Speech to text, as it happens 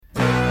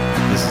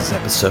This is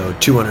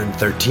episode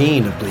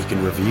 213 of Bleak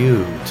and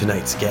Review.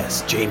 Tonight's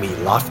guest, Jamie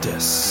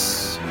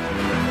Loftus.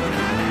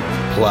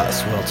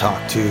 Plus, we'll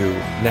talk to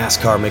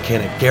NASCAR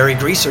mechanic Gary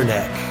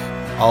Greaserneck.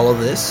 All of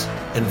this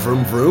and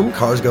vroom vroom,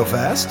 cars go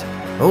fast,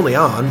 only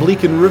on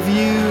Bleak and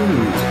Review.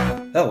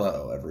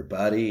 Hello,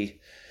 everybody.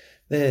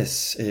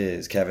 This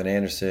is Kevin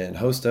Anderson,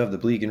 host of the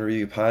Bleak and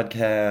Review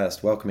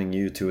podcast, welcoming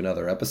you to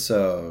another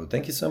episode.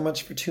 Thank you so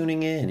much for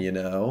tuning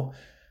in,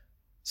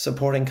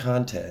 supporting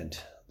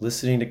content,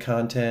 listening to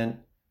content,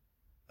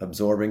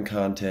 absorbing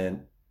content,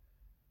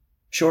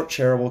 short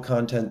shareable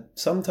content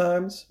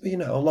sometimes,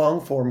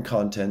 long-form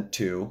content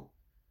too.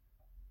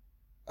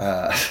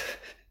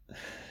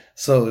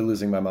 Slowly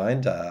losing my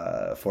mind,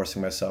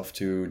 forcing myself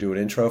to do an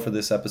intro for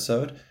this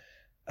episode.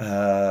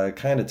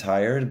 Kind of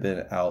tired,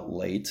 been out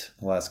late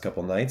the last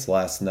couple nights.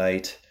 Last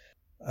night,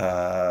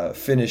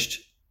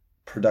 finished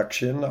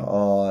production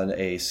on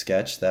a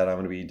sketch that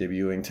I'm going to be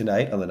debuting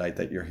tonight on the night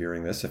that you're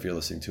hearing this, if you're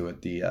listening to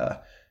it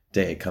the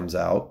day it comes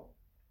out.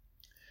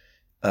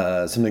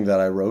 Something that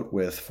I wrote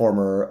with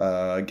former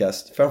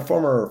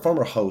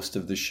host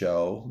of the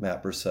show,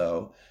 Matt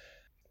Brousseau.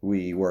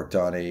 We worked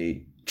on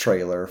a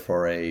trailer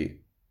for a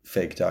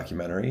fake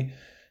documentary,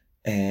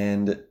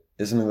 and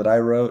it's something that I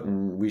wrote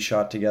and we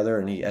shot together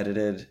and he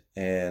edited,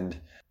 and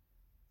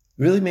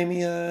really made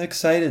me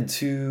excited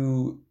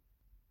to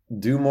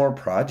do more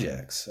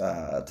projects,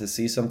 to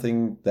see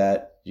something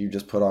that you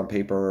just put on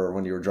paper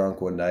when you were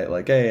drunk one night,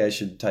 like, hey, I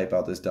should type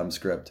out this dumb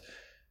script,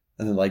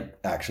 and then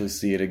actually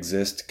see it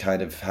exist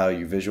kind of how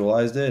you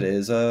visualized it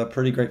is a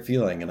pretty great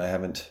feeling. And I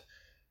haven't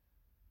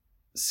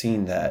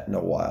seen that in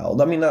a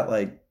while. I mean, not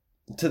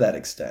to that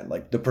extent,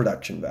 the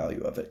production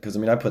value of it. Because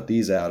I put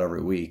these out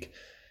every week,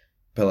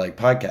 but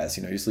podcasts,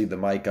 you just leave the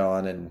mic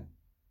on and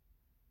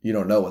you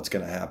don't know what's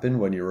going to happen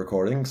when you're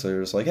recording. So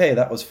you're just like, hey,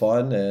 that was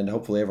fun, and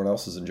hopefully everyone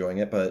else is enjoying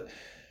it. But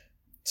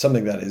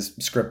something that is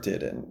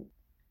scripted and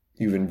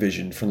you've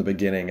envisioned from the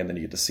beginning and then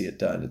you get to see it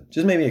done, it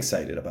just made me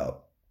excited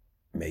about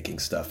making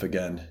stuff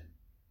again.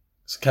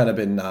 It's kind of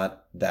been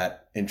not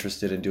that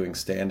interested in doing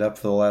stand-up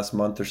for the last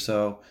month or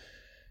so.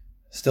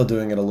 Still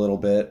doing it a little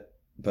bit,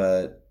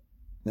 but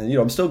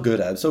I'm still good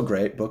at it. I'm still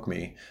great, book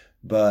me.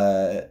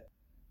 But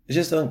I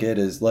just don't get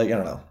is I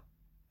don't know.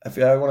 I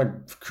feel I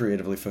want to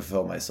creatively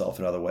fulfill myself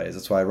in other ways.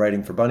 That's why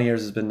writing for Bunny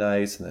Ears has been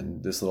nice, and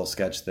then this little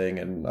sketch thing.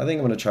 And I think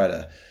I'm going to try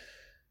to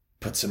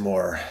put some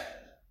more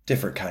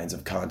different kinds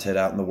of content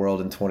out in the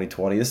world in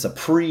 2020. This is a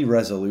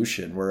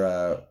pre-resolution.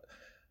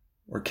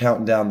 We're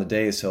counting down the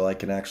days so I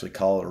can actually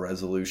call it a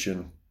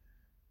resolution.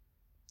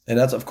 And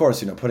that's, of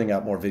course, putting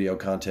out more video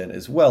content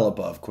is well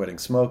above quitting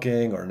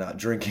smoking or not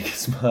drinking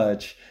as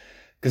much.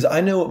 Because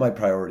I know what my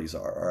priorities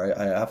are, all right?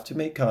 I have to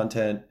make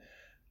content.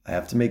 I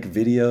have to make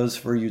videos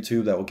for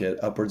YouTube that will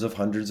get upwards of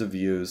hundreds of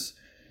views.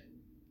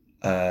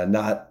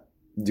 Not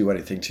do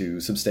anything to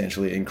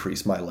substantially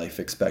increase my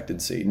life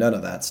expectancy. None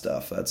of that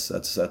stuff.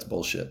 That's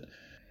bullshit.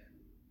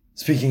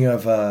 Speaking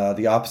of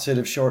the opposite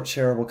of short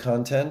shareable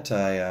content,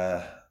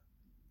 I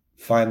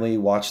finally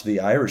watched The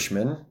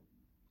Irishman,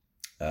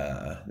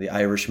 The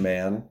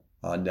Irishman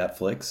on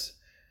Netflix,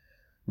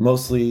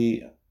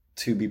 mostly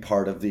to be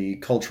part of the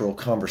cultural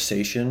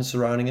conversation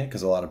surrounding it,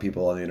 because a lot of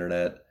people on the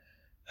internet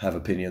have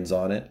opinions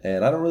on it.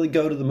 And I don't really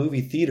go to the movie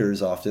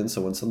theaters often,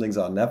 so when something's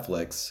on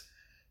Netflix,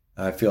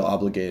 I feel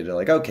obligated to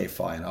okay,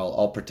 fine,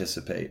 I'll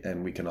participate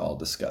and we can all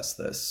discuss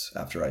this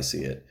after I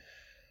see it.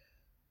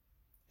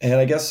 And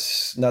I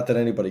guess not that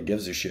anybody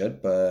gives a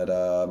shit, but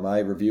my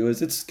review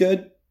is it's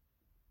good.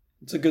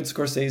 It's a good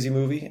Scorsese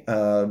movie.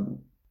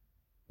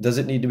 Does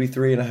it need to be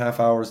 3.5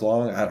 hours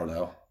long? I don't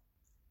know.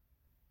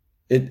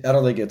 I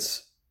don't think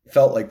it's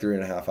felt like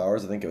 3.5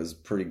 hours. I think it was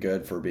pretty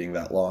good for being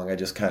that long. I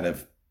just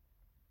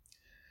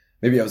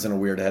maybe I was in a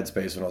weird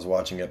headspace when I was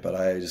watching it, but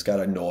I just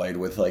got annoyed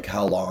with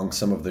how long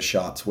some of the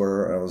shots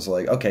were. I was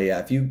like, okay,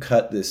 yeah, if you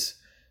cut this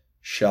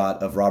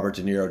shot of Robert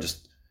De Niro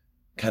just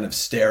kind of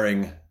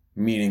staring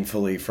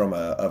meaningfully from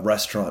a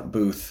restaurant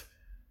booth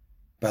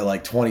by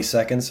 20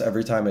 seconds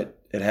every time it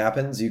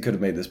happens, you could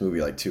have made this movie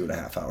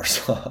 2.5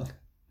 hours long.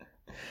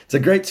 It's a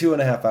great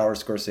 2.5 hour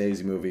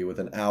Scorsese movie with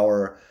an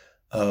hour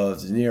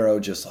of De Niro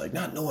just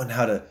not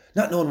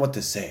knowing what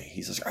to say.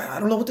 He's just, I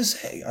don't know what to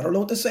say. I don't know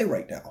what to say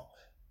right now.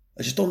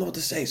 I just don't know what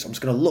to say, so I'm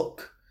just going to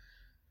look.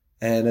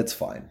 And it's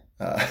fine.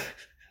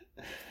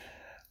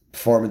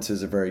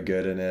 Performances are very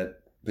good in it.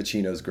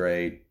 Pacino's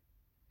great.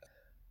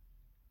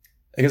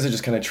 I guess it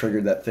just kind of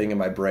triggered that thing in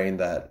my brain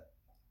that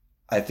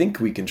I think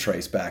we can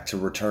trace back to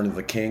Return of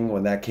the King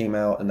when that came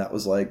out, and that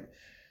was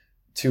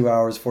 2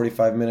 hours,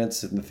 45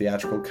 minutes in the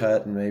theatrical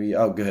cut, and maybe,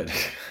 oh, good.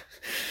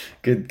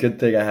 good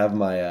thing I have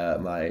my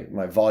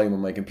my volume on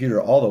my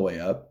computer all the way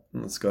up.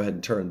 Let's go ahead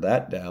and turn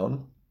that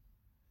down.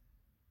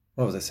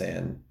 What was I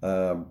saying?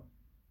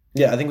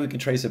 Yeah, I think we can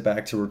trace it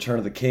back to Return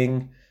of the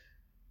King,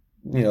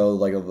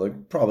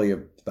 probably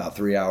about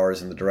 3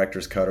 hours in the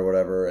director's cut or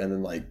whatever, and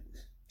then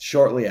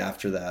shortly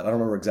after that, I don't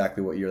remember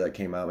exactly what year that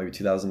came out, maybe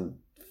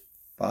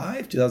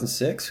 2005,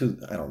 2006,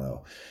 I don't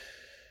know.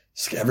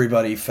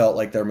 Everybody felt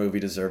like their movie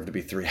deserved to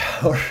be 3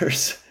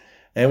 hours.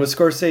 And with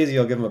Scorsese,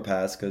 I'll give him a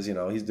pass because, you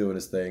know, he's doing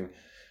his thing.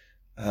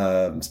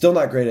 Still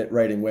not great at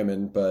writing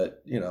women,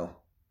 but, you know,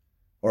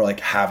 or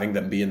like having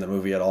them be in the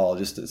movie at all.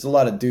 Just it's a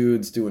lot of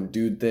dudes doing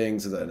dude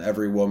things, and then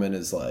every woman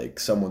is like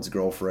someone's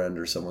girlfriend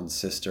or someone's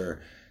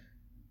sister.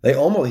 He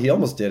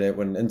almost did it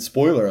when, and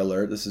spoiler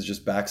alert, this is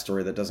just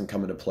backstory that doesn't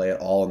come into play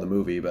at all in the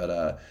movie,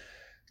 but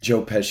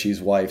Joe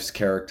Pesci's wife's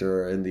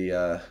character in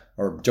the,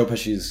 or Joe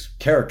Pesci's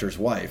character's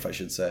wife, I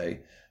should say.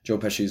 Joe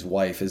Pesci's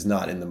wife is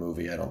not in the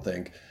movie, I don't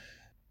think.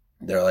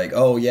 They're like,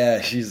 oh yeah,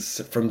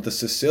 she's from the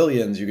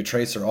Sicilians. You could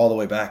trace her all the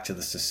way back to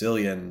the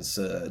Sicilians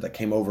that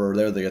came over.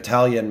 They're the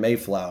Italian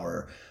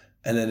Mayflower.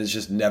 And then it's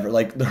just never,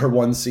 like, her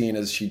one scene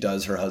is she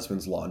does her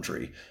husband's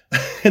laundry.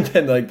 And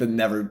then, like, the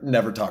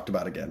never talked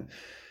about again.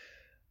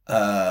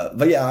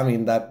 But yeah, I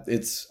mean,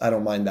 I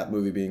don't mind that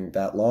movie being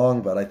that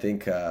long, but I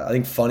think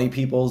Funny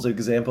People is an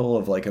example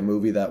of like a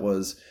movie that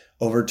was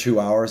over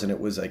 2 hours and it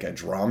was like a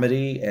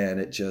dramedy, and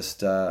it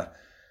just,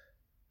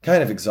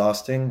 kind of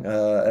exhausting,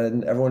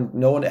 and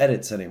no one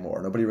edits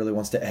anymore. Nobody really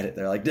wants to edit.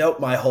 They're like,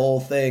 nope, my whole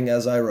thing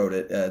as I wrote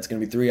it, it's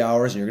going to be 3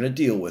 hours and you're going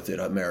to deal with it,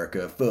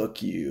 America.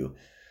 Fuck you.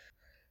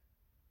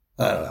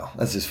 I don't know.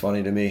 That's just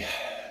funny to me.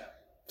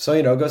 So,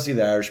 you know, go see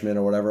The Irishman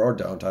or whatever, or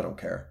don't. I don't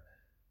care.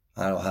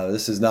 I don't know how.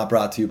 This is not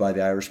brought to you by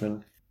The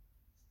Irishman.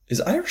 Is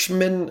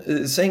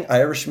saying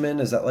Irishman,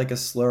 is that like a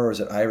slur, or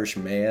is it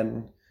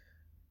Irishman?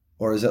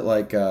 Or is it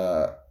like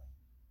one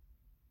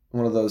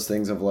of those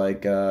things of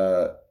like,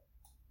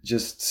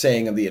 just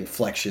saying of the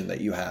inflection that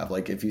you have.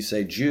 Like if you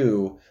say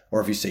Jew or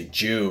if you say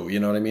Jew, you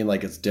know what I mean?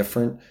 Like it's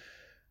different.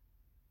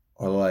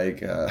 Or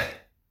like,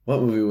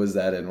 what movie was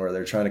that in where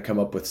they're trying to come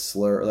up with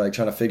slur, like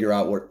trying to figure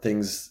out what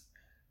things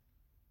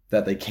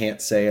that they can't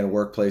say in a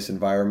workplace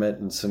environment.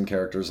 And some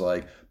characters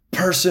like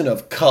person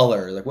of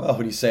color. Like, well,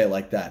 when you say it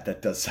like that,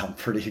 that does sound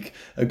pretty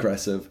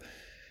aggressive.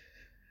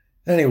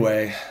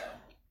 Anyway,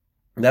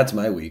 that's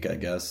my week, I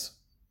guess.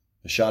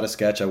 I shot a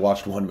sketch. I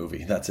watched one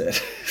movie. That's it.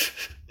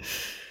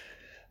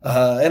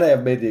 And I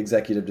have made the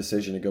executive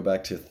decision to go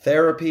back to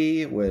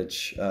therapy,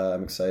 which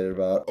I'm excited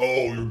about.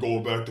 Oh, you're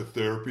going back to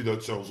therapy?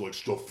 That sounds like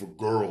stuff for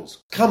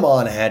girls. Come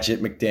on,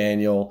 Hatchet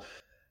McDaniel.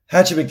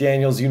 Hatchet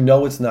McDaniels, you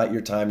know it's not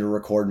your time to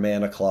record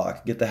Man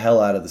O'Clock. Get the hell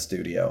out of the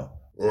studio.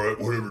 All right,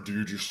 whatever,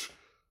 dude. Just,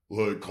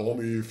 like, call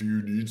me if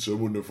you need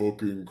someone to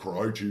fucking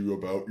cry to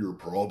about your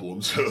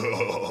problems.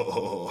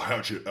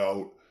 Hatchet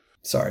out.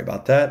 Sorry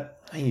about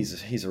that.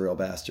 He's a real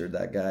bastard,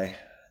 that guy.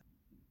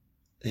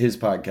 His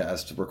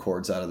podcast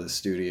records out of the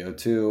studio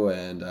too,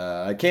 and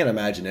I can't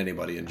imagine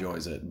anybody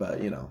enjoys it,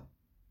 but you know,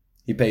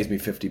 he pays me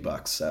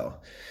 $50, so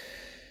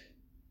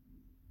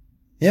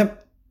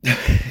yep.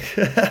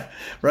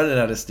 Running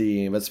out of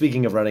steam. But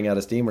speaking of running out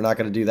of steam, we're not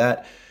going to do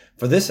that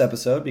for this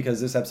episode,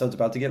 because this episode's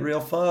about to get real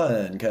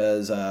fun,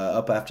 because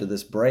up after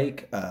this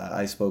break,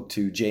 I spoke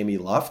to Jamie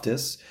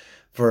Loftus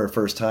for her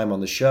first time on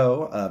the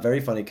show. A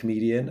very funny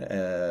comedian.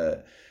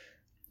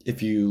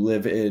 If you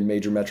live in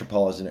major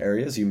metropolitan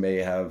areas, you may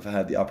have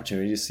had the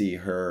opportunity to see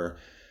her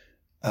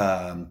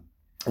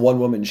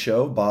one-woman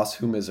show, Boss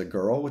Whom Is a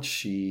Girl, which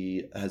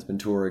she has been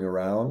touring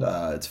around.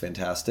 It's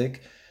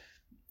fantastic.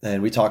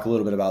 And we talk a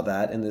little bit about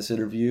that in this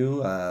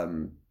interview.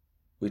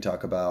 We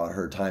talk about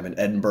her time in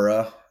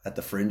Edinburgh at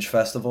the Fringe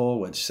Festival,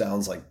 which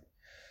sounds like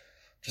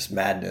just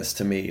madness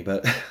to me,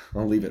 but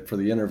I'll leave it for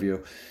the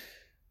interview.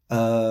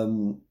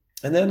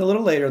 And then a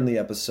little later in the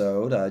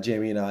episode,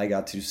 Jamie and I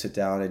got to sit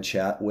down and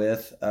chat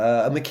with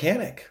a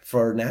mechanic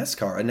for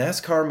NASCAR, a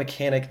NASCAR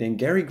mechanic named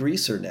Gary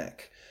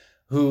Greaserneck,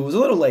 who was a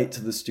little late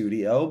to the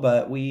studio,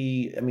 but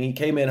he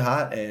came in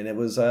hot, and it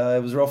was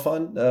real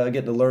fun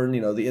getting to learn,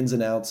 you know, the ins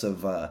and outs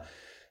of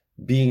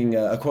being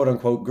a quote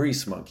unquote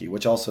grease monkey,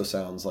 which also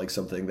sounds like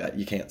something that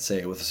you can't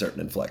say with a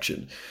certain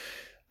inflection.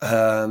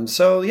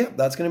 So yeah,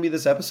 that's going to be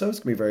this episode. It's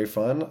going to be very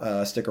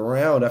fun. Stick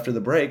around after the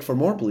break for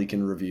more Bleak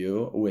in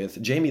Review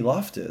with Jamie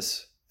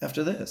Loftus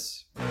after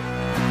this.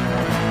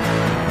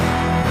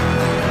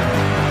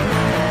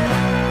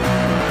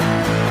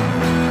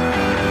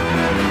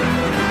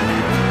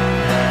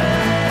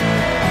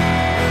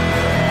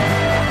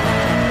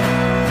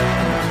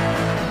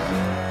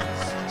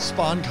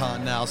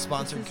 SpawnCon now,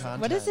 sponsored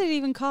content. What is it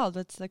even called?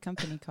 What's the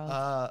company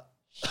called?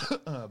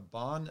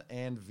 Bon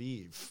and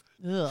Vive.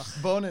 Ugh.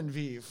 Bon and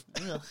Vive.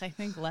 Ugh, I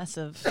think less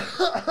of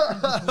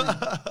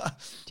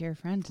dear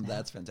friend. Now.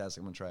 That's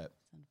fantastic. I'm going to try it.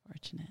 It's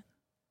unfortunate.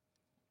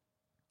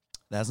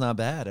 That's not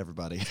bad,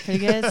 everybody. It's pretty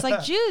good. It's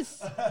like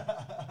juice.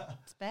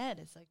 It's bad.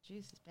 It's like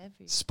juice. It's bad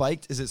for you.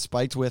 Spiked? Is it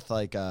spiked with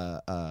like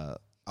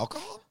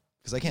alcohol?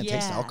 Because I can't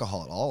taste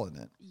alcohol at all in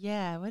it.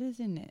 Yeah. What is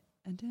in it?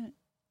 I don't.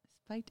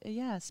 Spiked.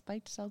 Yeah.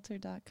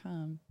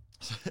 Spikedseltzer.com.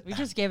 We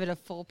just gave it a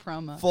full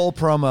promo. Full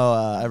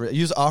promo.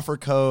 Use offer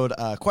code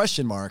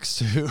question marks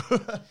to.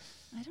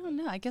 I don't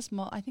know. I guess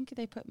malt. I think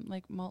they put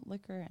like malt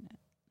liquor in it.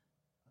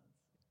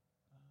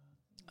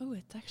 Oh,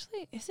 it's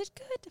actually. Is it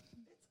good?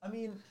 I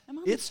mean,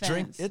 it's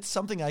drink. It's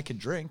something I could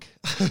drink.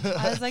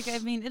 I was like, I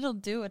mean, it'll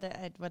do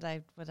what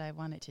I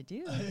want it to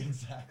do.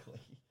 Exactly.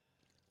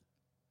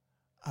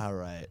 All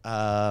right.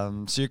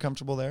 So you're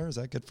comfortable there? Is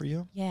that good for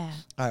you? Yeah.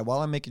 All right.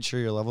 While I'm making sure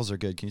your levels are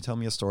good, can you tell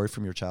me a story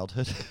from your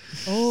childhood?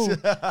 Oh,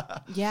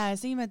 yeah. I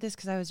was thinking about this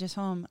because I was just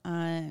home.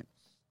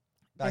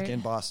 Back in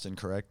Boston,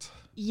 correct?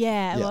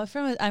 Yeah. Yeah.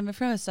 Well, I'm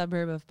from a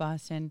suburb of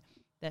Boston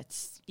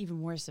that's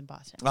even worse than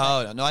Boston.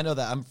 Oh, no, I know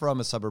that. I'm from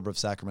a suburb of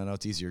Sacramento.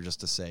 It's easier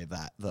just to say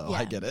that, though. Yeah,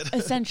 I get it.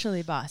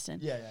 Essentially Boston.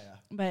 Yeah.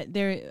 But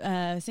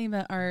I was thinking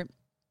about our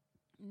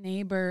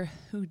neighbor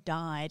who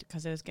died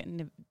because it was getting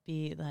to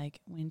be like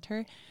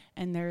winter,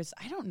 and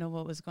I don't know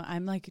what was going.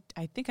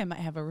 I think I might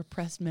have a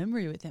repressed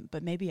memory with him,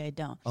 but maybe I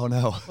don't. Oh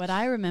no. What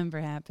I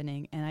remember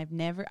happening, and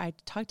I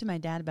talked to my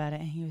dad about it,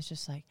 and he was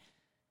just like,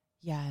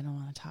 yeah, I don't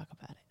want to talk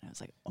about it. And I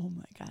was like, oh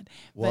my God.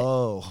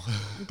 Whoa.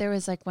 But there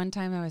was like one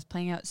time I was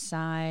playing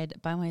outside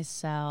by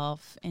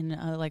myself in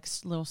a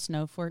little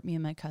snow fort me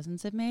and my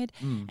cousins had made.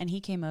 And he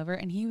came over,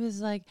 and he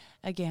was like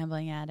a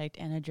gambling addict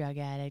and a drug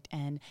addict.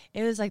 And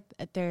it was like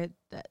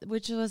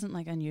which wasn't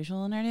like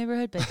unusual in our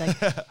neighborhood, but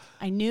like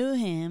I knew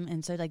him.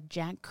 And so like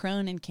Jack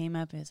Cronin came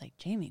up and was like,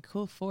 Jamie,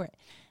 cool fort.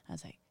 I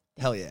was like,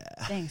 Hell yeah.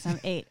 thanks, I'm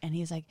 8. And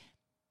he's like,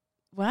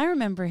 what I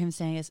remember him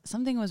saying is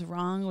something was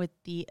wrong with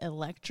the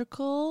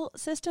electrical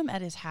system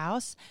at his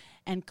house,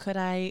 and could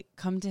I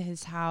come to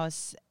his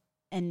house,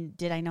 and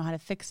did I know how to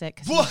fix it?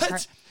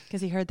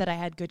 Because he heard that I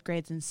had good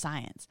grades in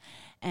science.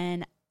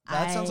 And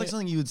That sounds like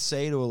something you would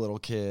say to a little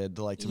kid,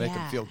 like to make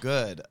him feel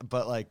good,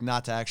 but like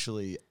not to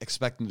actually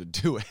expect him to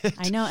do it.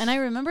 I know. And I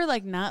remember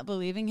like not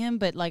believing him,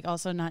 but like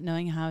also not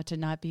knowing how to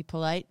not be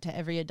polite to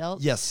every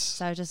adult. Yes.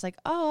 So I was just like,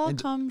 oh, I'll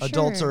come.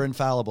 Adults are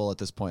infallible at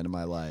this point in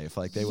my life.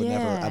 Like they would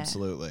never,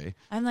 absolutely.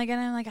 I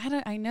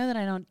know that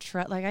I don't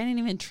trust, like I didn't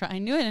even I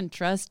knew I didn't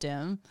trust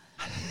him.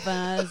 But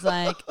I was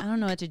like, I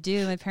don't know what to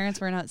do. My parents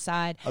weren't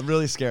outside. I'm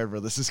really scared where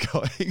this is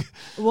going.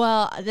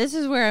 Well, this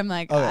is where I'm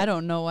like, okay. I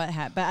don't know what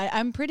happened. But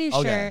I'm pretty sure.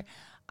 Okay.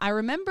 I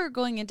remember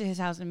going into his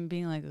house and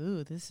being like,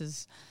 ooh, this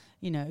is,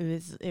 it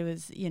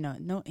was,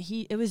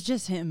 it was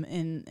just him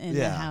in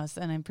the house.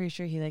 And I'm pretty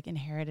sure he like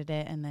inherited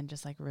it and then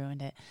just like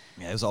ruined it.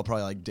 Yeah, it was all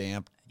probably like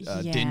damp,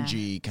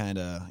 dingy kind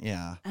of,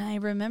 yeah. And I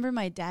remember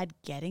my dad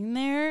getting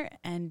there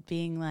and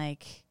being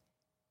like,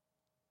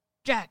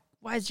 Jack,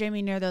 why is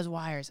Jamie near those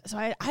wires? So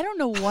I don't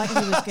know what he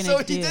was going to do. So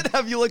he did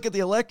have you look at the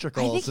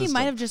electrical I think system. he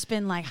might have just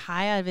been like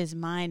high out of his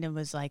mind and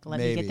was like,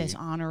 let me get this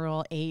honor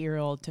roll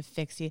 8-year-old to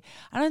fix you.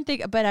 I don't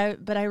think, but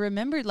I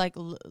remembered like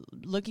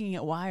looking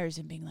at wires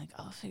and being like,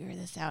 I'll figure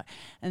this out.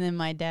 And then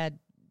my dad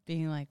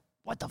being like,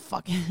 what the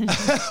fuck?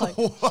 Like,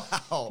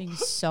 wow. Being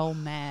so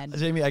mad.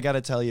 Jamie, I got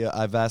to tell you,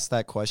 I've asked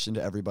that question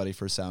to everybody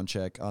for sound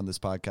check on this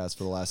podcast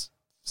for the last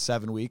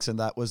 7 weeks, and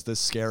that was the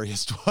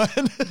scariest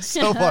one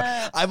so far.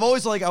 I'm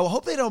always like, I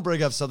hope they don't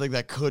bring up something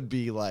that could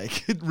be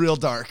like real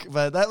dark,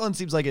 but that one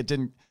seems like it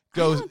didn't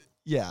go.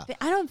 I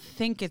don't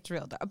think it's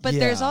real dark, but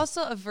there's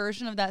also a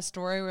version of that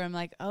story where I'm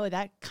like, oh,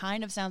 that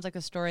kind of sounds like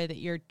a story that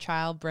your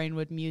child brain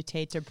would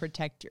mutate to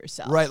protect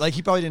yourself. Right. Like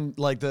he probably didn't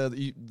like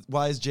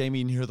why is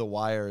Jamie near the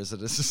wires?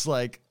 And it's just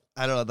like,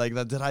 I don't know, like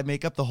did I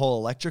make up the whole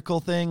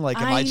electrical thing?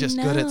 Like, am I just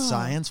good at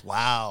science?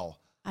 Wow.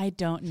 I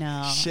don't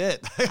know.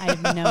 Shit. I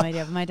have no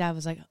idea. But my dad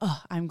was like,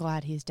 oh, I'm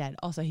glad he's dead.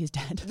 Also, he's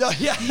dead. No,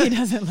 yeah. He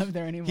doesn't live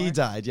there anymore. He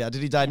died, yeah.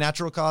 Did he die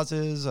natural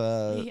causes?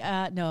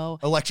 No.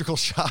 Electrical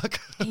shock?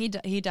 He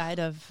died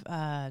of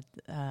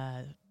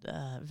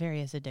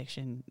various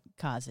addiction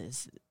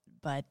causes.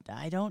 But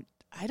I don't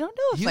know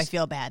if I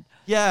feel bad.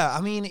 Yeah,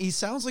 I mean, he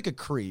sounds like a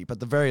creep at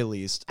the very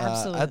least.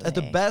 Absolutely. At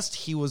the best,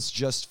 he was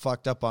just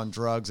fucked up on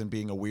drugs and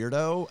being a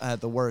weirdo.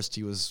 At the worst,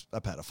 he was a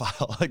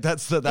pedophile. Like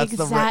that's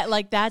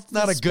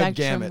not a good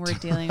gamut we're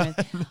dealing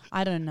with.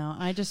 I don't know.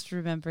 I just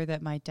remember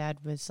that my dad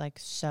was like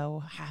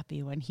so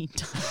happy when he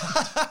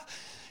died.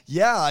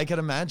 Yeah, I can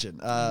imagine.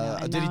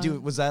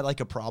 Was that like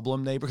a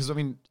problem neighbor? Because I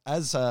mean,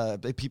 as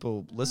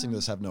people listening to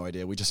this have no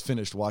idea, we just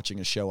finished watching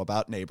a show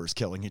about neighbors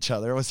killing each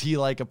other. Was he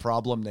like a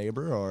problem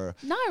neighbor or?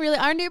 Not really.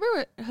 Our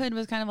neighborhood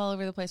was kind of all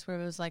over the place,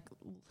 where it was like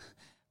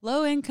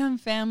low income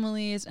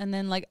families, and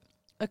then like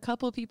a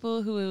couple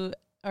people who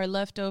are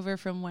left over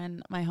from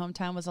when my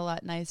hometown was a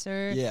lot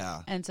nicer.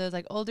 Yeah. And so it's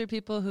like older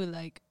people who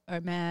like are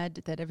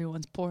mad that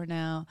everyone's poor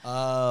now.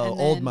 Oh,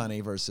 old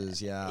money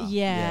versus yeah.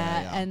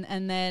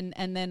 And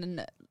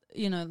then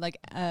like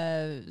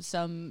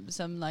some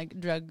like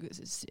drug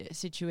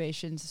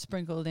situations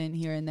sprinkled in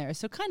here and there.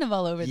 So kind of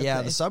all over the place.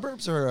 Yeah, the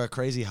suburbs are a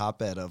crazy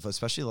hotbed of,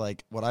 especially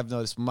like what I've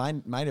noticed. My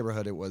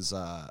neighborhood, it was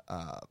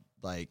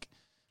like,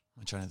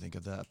 I'm trying to think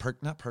of the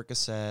not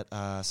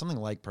Percocet, something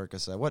like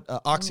Percocet. What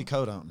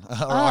oxycodone or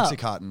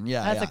OxyContin?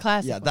 Yeah, that's a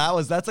classic. Yeah,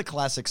 that's a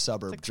classic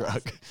suburb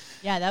drug.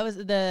 Yeah, that was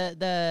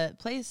the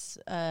place.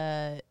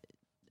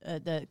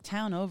 The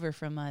town over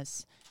from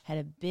us had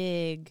a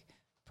big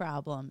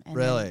problem. And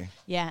really?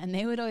 And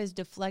they would always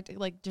deflect.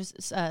 Like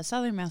just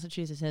Southern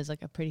Massachusetts has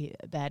like a pretty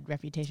bad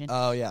reputation.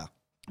 Oh yeah.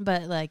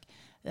 But like.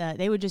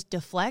 They would just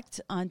deflect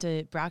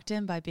onto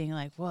Brockton by being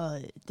like,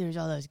 well, there's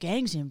all those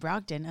gangs in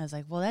Brockton. I was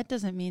like, well, that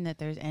doesn't mean that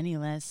there's any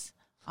less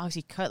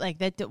Oxycut. Like,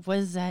 that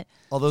was that.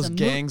 All those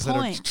gangs that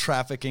are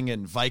trafficking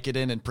in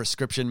Vicodin and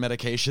prescription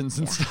medications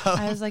and stuff.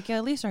 I was like, yeah,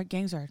 at least our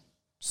gangs are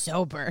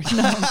sober.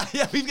 No.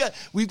 Yeah, we've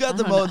got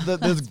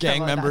those gang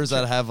probably members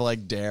not that have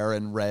like dare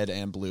and red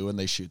and blue, and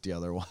they shoot the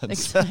other ones.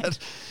 Exactly.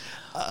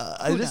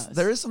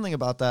 There is something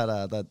about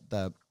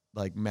that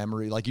like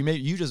memory, like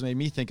you just made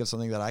me think of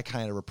something that I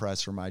kind of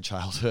repressed from my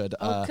childhood.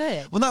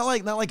 Good. Well, not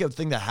like a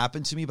thing that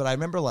happened to me, but I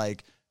remember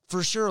like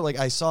for sure, like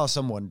I saw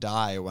someone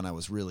die when I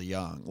was really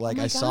young. Like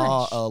my I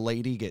saw gosh. a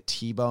lady get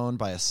T-boned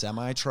by a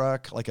semi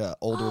truck, like an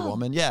older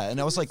woman. Yeah,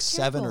 and I was like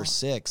 7 or terrible.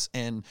 6,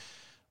 and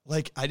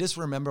like I just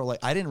remember, like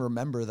I didn't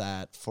remember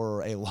that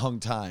for a long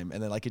time,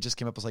 and then like it just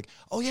came up as like,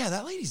 oh yeah,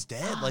 that lady's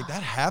dead. Like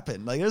that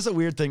happened. Like there's a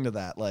weird thing to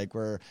that, like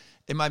where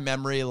in my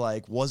memory,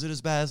 like was it as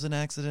bad as an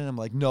accident? I'm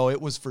like, no, it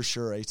was for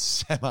sure a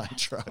semi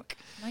truck.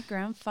 My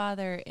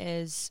grandfather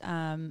is,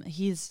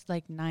 he's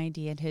like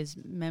 90 and his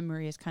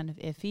memory is kind of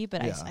iffy,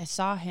 but Yeah. I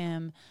saw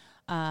him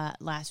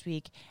last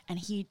week and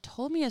he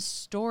told me a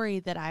story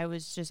that I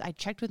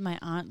checked with my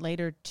aunt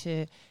later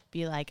to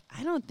be like,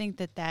 I think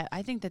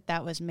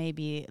that was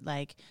maybe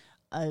like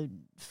a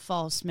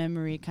false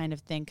memory kind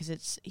of thing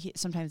because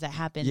sometimes that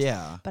happens.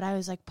 Yeah. But I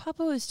was like,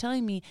 Papa was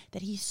telling me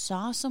that he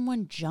saw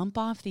someone jump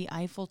off the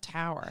Eiffel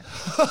Tower.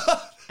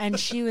 And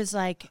she was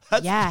like,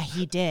 yeah,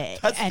 he did.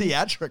 That's and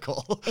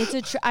theatrical.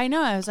 it's I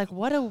know. I was like,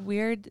 what a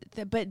weird,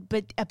 but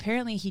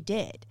apparently he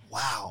did.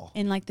 Wow.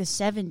 In like the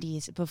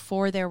 70s,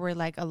 before there were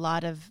like a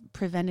lot of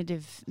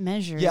preventative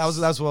measures. Yeah,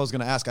 that's what I was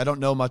going to ask. I don't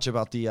know much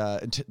about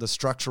the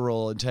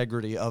structural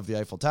integrity of the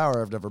Eiffel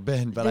Tower. I've never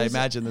been, but I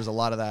imagine there's a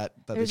lot of that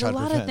they There's try a to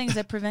lot prevent. of things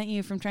that prevent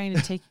you from trying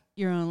to take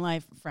your own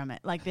life from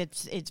it. Like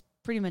it's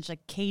pretty much like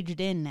caged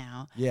in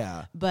now.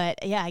 Yeah.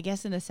 But yeah, I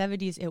guess in the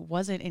 70s it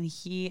wasn't, and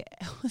he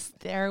was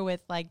there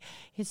with like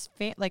his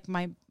like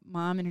my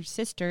mom and her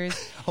sisters,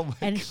 Oh my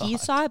and God. he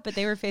saw it, but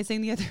they were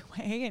facing the other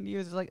way, and he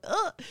was like,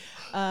 ugh.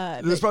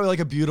 It was probably like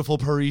a beautiful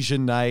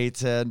Parisian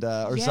night and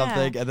or Yeah.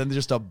 something, and then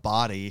just a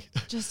body.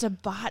 Just a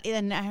body,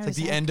 and I It's was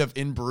like the end of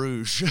In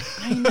Bruges.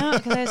 I know,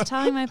 because I was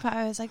telling my papa,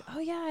 I was like, oh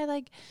yeah, I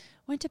like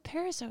went to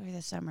Paris over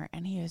the summer,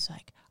 and he was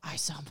like, I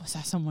saw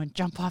someone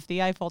jump off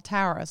the Eiffel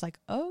Tower. I was like,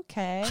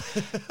 okay,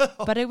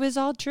 but it was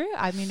all true.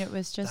 I mean, it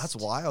was just That's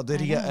wild.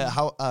 Did I he? know.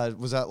 How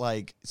was that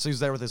like? So he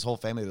was there with his whole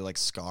family to like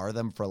scar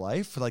them for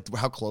life. Like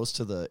how close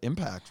to the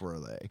impact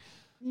were they?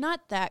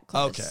 Not that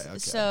close. Okay.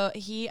 So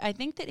I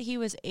think that he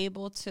was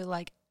able to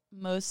like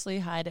mostly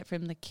hide it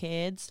from the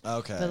kids.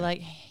 Okay. But like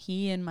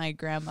he and my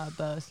grandma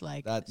both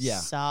like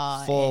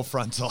saw full it.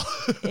 frontal.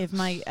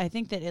 I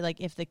think that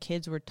if the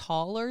kids were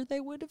taller, they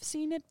would have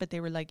seen it, but they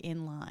were like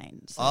in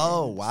line. So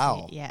Oh, they didn't wow.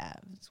 see it. Yeah,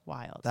 it's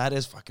wild. That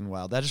is fucking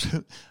wild. That is,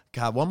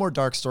 God, one more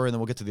dark story and then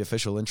we'll get to the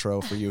official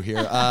intro for you here.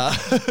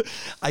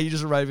 You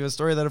just reminded me of a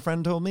story that a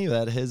friend told me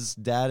that his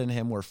dad and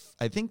him were,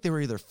 I think they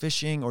were either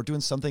fishing or doing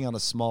something on a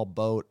small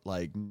boat,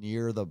 like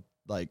near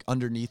like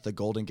underneath the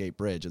Golden Gate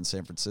Bridge in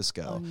San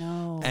Francisco. Oh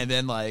no. And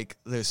then like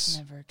this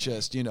Never good.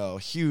 just,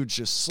 huge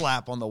just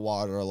slap on the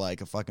water,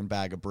 like a fucking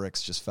bag of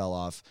bricks just fell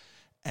off.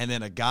 And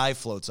then a guy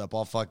floats up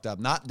all fucked up,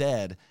 not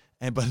dead.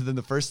 But then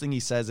the first thing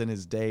he says in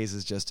his days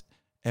is just,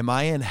 am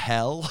I in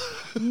hell?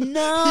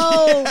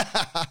 No.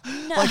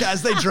 No. Like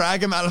as they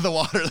drag him out of the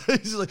water,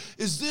 he's like,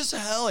 is this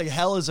hell? Like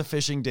hell is a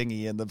fishing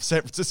dinghy in the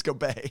San Francisco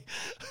Bay.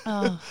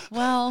 Oh,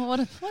 well, what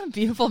a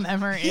beautiful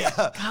memory. Yeah.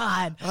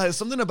 God.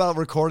 Something about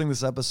recording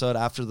this episode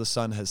after the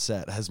sun has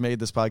set has made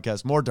this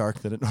podcast more dark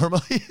than it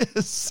normally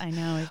is. I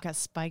know. We've got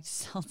spiked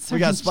seltzer. We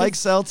got and spiked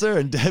just seltzer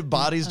and dead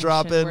bodies a shit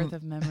dropping. worth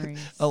of memories.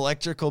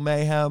 Electrical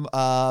mayhem.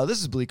 This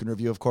is Bleak and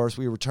Review, of course.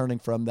 We are returning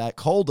from that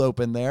cold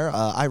open there.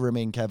 I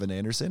remain Kevin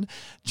Anderson.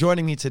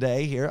 Joining me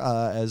today here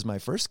as my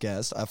first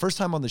guest. First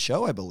time on the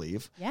show, I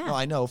believe. Yeah. No,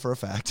 I know for a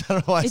fact. I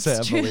don't know why I It's say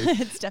I true.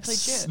 believe. It's definitely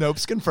true.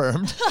 Snopes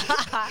confirmed.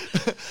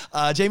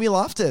 Jamie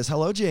Loftus.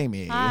 Hello,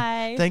 Jamie.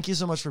 Hi. Thank you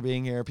so much for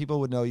being here. People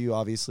would know you,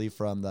 obviously,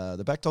 from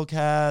the Bechtel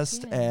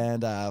cast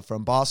and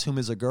from Boss Whom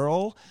Is a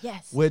Girl.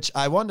 Yes. Which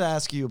I wanted to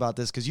ask you about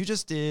this because you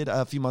just did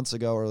a few months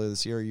ago, earlier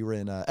this year, you were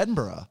in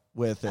Edinburgh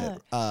with it.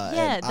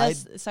 Yeah,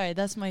 and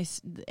that's my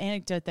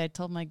anecdote that I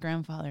told my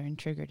grandfather and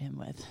triggered him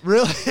with.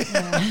 Really?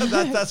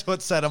 That's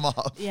what set him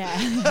off. Yeah.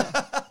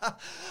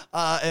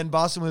 And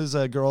Boston was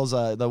Girls,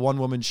 the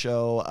one-woman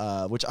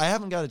show, which I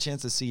haven't got a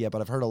chance to see yet,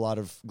 but I've heard a lot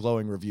of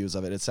glowing reviews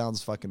of it. It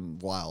sounds fucking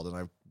wild, and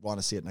I want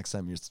to see it next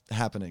time it's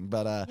happening.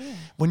 But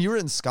when you were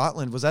in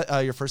Scotland, was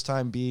that your first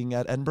time being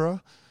at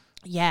Edinburgh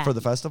Yeah. for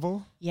the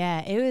festival?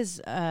 Yeah, it was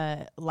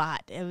a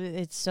lot.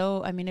 It's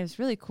so, I mean, it was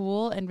really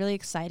cool and really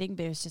exciting,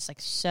 but it was just like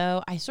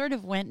so, I sort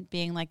of went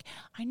being like,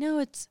 I know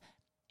it's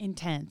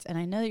intense and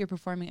I know that you're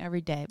performing every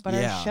day, but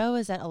Yeah. our show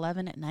is at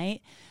 11 at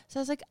night. So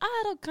I was like,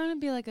 it'll kind of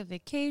be like a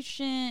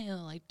vacation,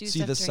 like do See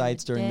stuff the during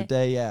sights during the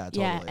day? Yeah,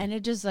 totally. Yeah, and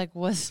it just like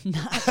was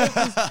not it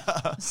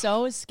was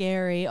so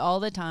scary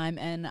all the time.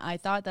 And I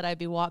thought that I'd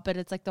be but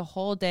it's like the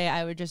whole day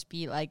I would just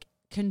be like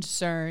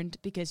concerned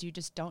because you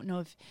just don't know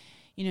if,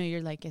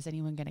 you're like, is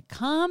anyone going to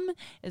come?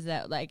 Is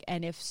that like,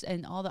 and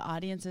all the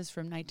audiences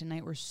from night to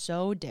night were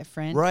so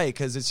different. Right,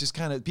 because it's just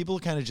kind of, people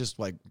kind of just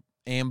like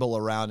amble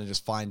around and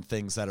just find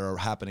things that are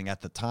happening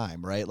at the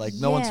time, right? Like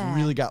no one's Yeah.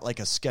 really got like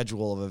a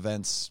schedule of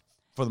events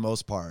for the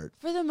most part.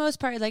 For the most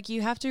part, like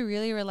you have to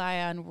really rely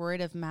on word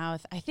of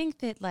mouth. I think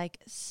that like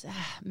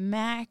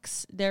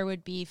max there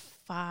would be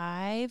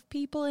 5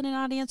 people in an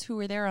audience who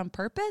were there on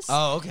purpose.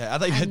 Oh, okay. I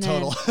thought you had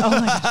total. Oh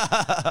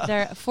my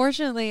gosh.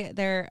 Fortunately,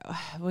 there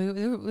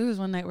was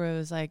one night where it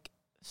was like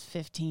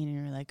 15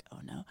 and you're like, oh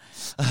no.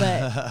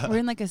 But we're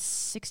in like a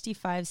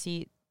 65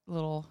 seat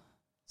little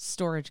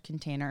storage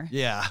container.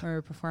 Yeah. Where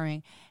we're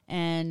performing.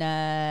 And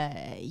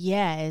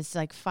it's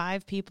like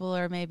 5 people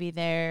are maybe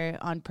there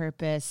on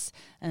purpose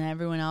and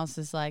everyone else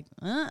is like,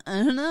 I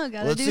don't know,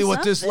 gotta Let's do see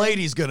what this something.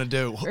 lady's gonna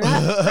do.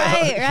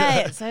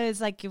 Right. So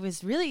it's like, it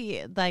was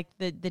really like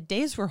the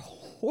days were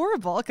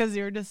horrible because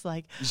you were just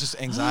like, It's just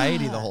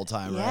anxiety the whole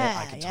time, right? I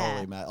Yeah, could yeah.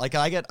 totally imagine. Like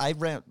I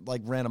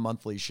ran a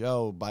monthly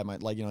show by my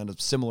in a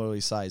similarly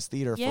sized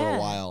theater for a Yeah.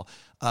 while,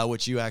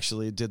 which you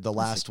actually did the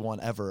last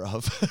one ever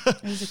of.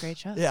 it was a great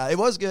show. Yeah, it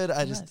was good.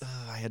 I It just was.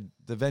 I had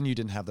the venue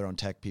didn't have their own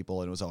tech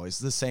people, and it was always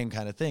the same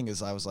kind of thing.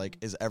 Is I was like,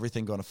 is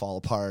everything going to fall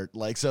apart?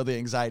 Like, so the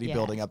anxiety Yeah.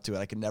 building up to it,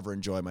 I could never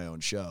enjoy my own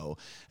show.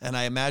 And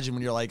I imagine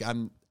when you're like,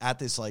 I'm at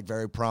this like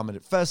very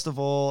prominent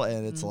festival,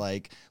 and it's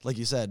like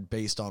you said,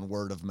 based on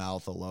word of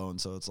mouth alone.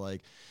 So it's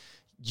like,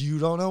 you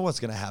don't know what's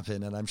going to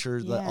happen. And I'm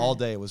sure that Yeah. all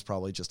day was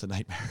probably just a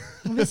nightmare.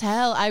 It was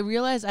hell. I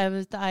realized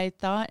I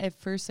thought at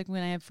first, like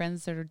when I have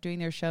friends that are doing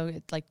their show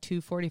at like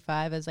 2:45,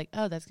 I was like,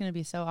 oh, that's going to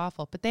be so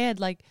awful. But they had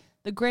like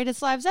the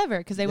greatest lives ever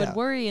because they Yeah. would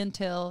worry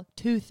until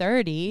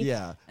 2:30.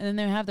 Yeah. And then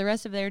they would have the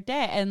rest of their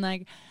day. And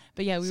like,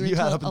 but yeah, we So were you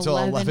had up until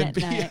 11 at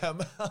night. p.m.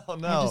 Oh, I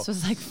no. just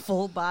was like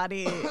full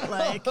body,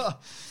 like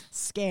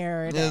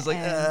scared. It was like,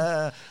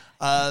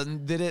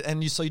 and- did it?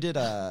 And you did,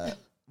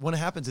 when it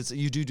happens, it's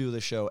you do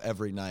the show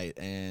every night,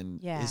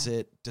 and Yeah. does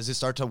it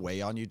start to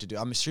weigh on you to do?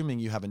 I'm assuming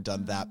you haven't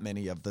done that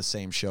many of the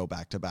same show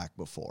back to back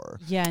before.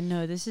 Yeah,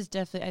 no, this is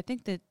definitely, I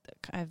think that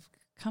I've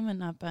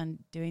coming up on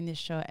doing this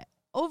show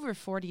over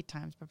 40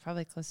 times, but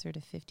probably closer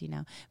to 50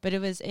 now. But it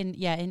was in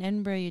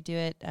Edinburgh, you do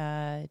it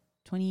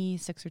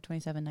 26 or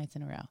 27 nights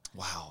in a row.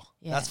 Wow,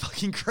 Yeah. that's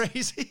fucking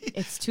crazy.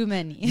 It's too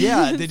many.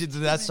 Yeah, did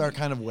that start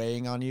kind of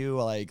weighing on you,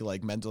 like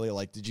mentally?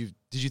 Like, did you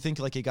think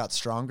like it got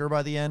stronger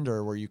by the end,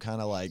 or were you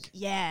kind of like,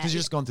 Yeah. because you're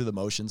just going through the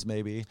motions,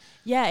 maybe?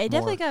 Yeah, it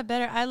definitely more? got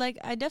better.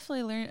 I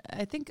definitely learned,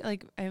 I think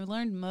like I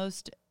learned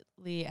mostly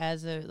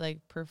as a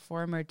like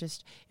performer,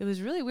 just, it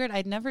was really weird.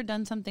 I'd never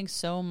done something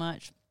so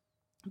much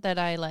that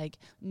I like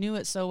knew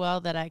it so well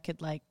that I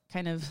could like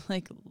kind of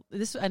like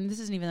this, and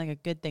this isn't even like a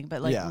good thing,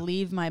 but like Yeah.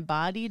 leave my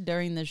body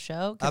during the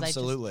show.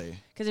 Absolutely.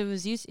 Because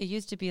it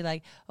used to be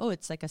like, oh,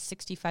 it's like a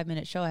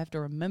 65-minute show. I have to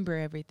remember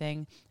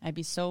everything. I'd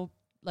be so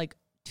like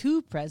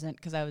too present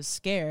because I was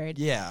scared.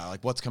 Yeah,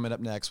 like what's coming up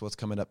next,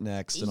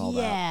 and all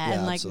that. Yeah,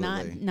 and like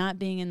absolutely. not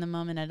being in the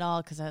moment at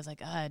all because I was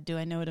like, do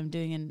I know what I'm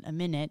doing in a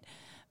minute?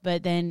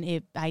 But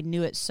then I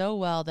knew it so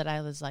well that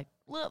I was like,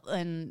 "Whoop,"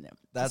 and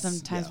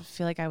sometimes I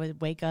feel like I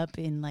would wake up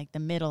in like the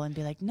middle and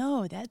be like,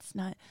 no, that's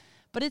not.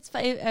 But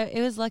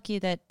it was lucky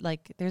that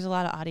like there's a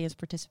lot of audience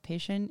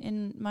participation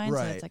in mine, so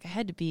Right. it's like I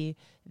had to be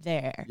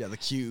there. Yeah, the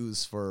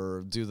cues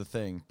for do the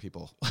thing,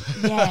 people.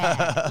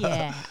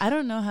 Yeah. I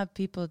don't know how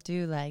people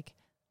do like.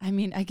 I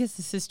mean, I guess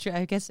this is true.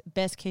 I guess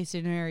best case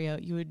scenario,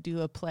 you would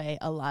do a play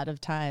a lot of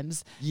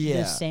times Yeah.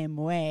 the same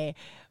way.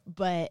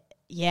 But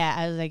yeah,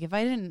 I was like, if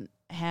I didn't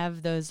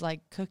have those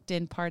like cooked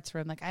in parts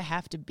where I'm like, I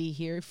have to be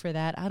here for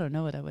that, I don't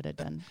know what I would have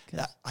done.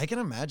 'Cause- I can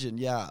imagine.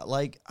 Yeah.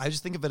 Like, I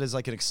just think of it as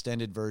like an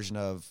extended version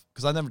of,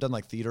 because I've never done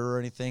like theater or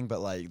anything,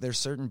 but like there's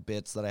certain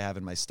bits that I have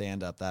in my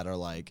stand up that are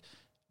like,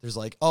 there's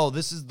like, oh,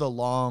 this is the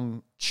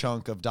long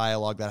chunk of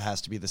dialogue that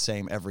has to be the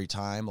same every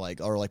time,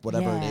 like, or like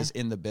whatever it Yeah. is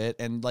in the bit.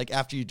 And like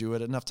after you do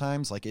it enough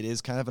times, like it is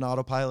kind of an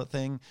autopilot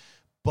thing.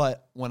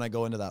 But when I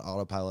go into that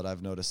autopilot,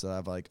 I've noticed that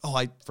I've like, oh,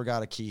 I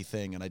forgot a key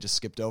thing and I just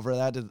skipped over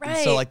that. And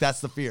Right. so like that's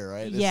the fear,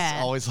 right? Yeah.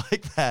 It's always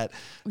like that.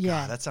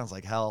 Yeah. God, that sounds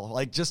like hell.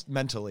 Like just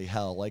mentally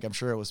hell. Like I'm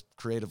sure it was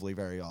creatively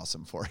very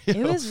awesome for you.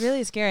 It was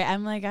really scary.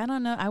 I'm like, I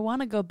don't know. I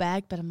want to go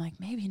back, but I'm like,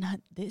 maybe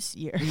not this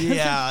year. 'Cause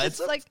Yeah, it's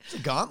it's a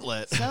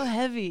gauntlet. so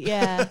heavy.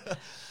 Yeah.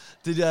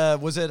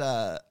 Was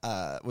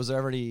there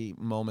ever any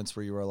moments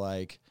where you were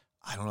like,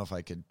 I don't know if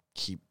I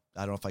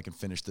can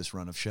finish this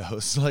run of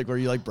shows? Like, were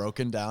you like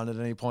broken down at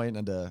any point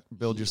and to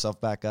build yourself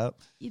back up?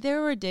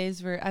 There were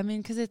days where, I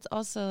mean, because it's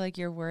also like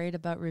you're worried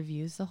about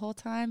reviews the whole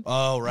time.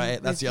 Oh, right.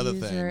 And That's the other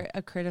reviews thing. are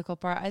a critical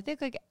part. I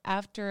think like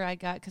after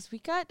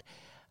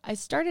I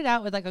started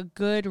out with like a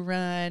good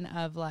run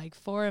of like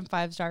 4 and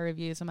 5 star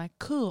reviews. I'm like,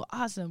 cool,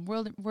 awesome,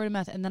 word of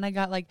mouth. And then I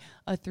got like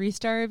a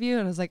 3-star review,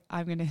 and I was like,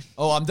 I'm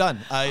done.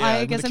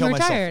 I guess I'm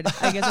retired.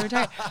 Myself. I guess I'm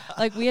retired.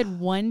 Like we had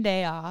one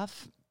day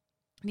off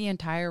the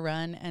entire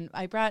run, and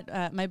I brought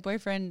my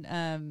boyfriend.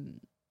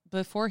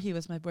 Before he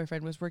was my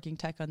boyfriend, was working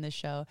tech on this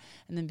show,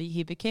 and then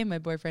he became my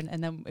boyfriend,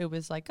 and then it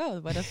was like,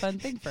 oh, what a fun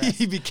thing for us.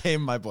 He became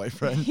my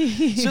boyfriend.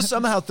 Just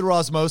somehow through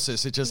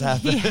osmosis, it just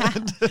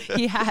happened.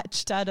 He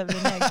hatched out of an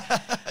egg.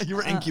 You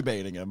were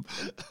incubating him.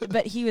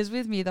 But he was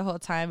with me the whole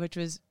time, which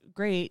was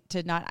great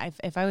to not,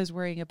 if I was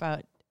worrying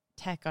about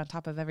tech on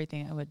top of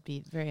everything, I would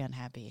be very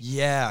unhappy.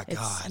 Yeah, It's,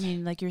 God. I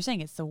mean, like you were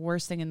saying, it's the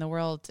worst thing in the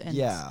world. And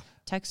Yeah.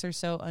 techs are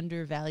so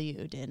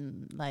undervalued,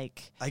 and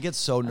like I get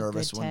so a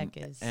nervous good when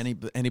tech is-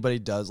 anybody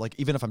does, like,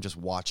 even if I'm just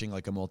watching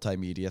like a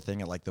multimedia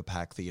thing at like the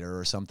Pack Theater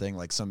or something,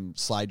 like some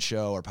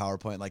slideshow or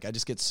PowerPoint, like I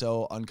just get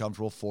so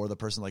uncomfortable for the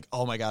person, like,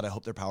 oh my God, I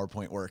hope their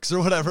PowerPoint works or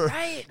whatever.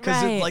 Right,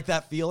 Because right. like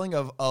that feeling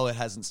of, oh, it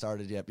hasn't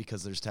started yet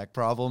because there's tech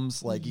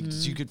problems. Like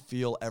you could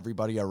feel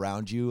everybody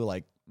around you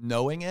like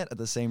knowing it at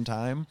the same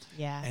time.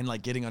 Yeah. And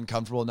like getting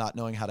uncomfortable, not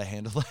knowing how to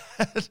handle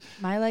that.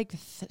 My like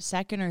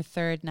second or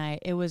third night,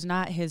 it was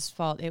not his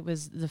fault. It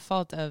was the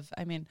fault of,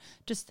 I mean,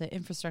 just the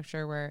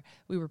infrastructure where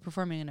we were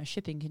performing in a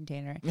shipping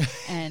container.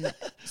 And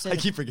so I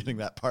keep forgetting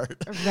that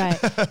part. right,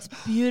 it's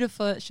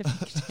beautiful shipping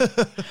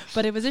container.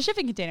 But it was a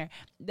shipping container.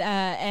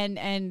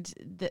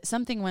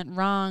 Something went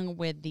wrong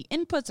with the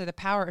inputs or the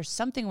power, or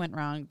something went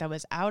wrong that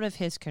was out of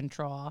his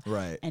control.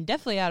 Right. And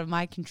definitely out of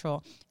my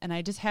control. And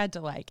I just had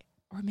to like,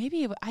 or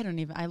maybe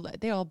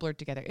they all blurred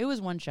together. It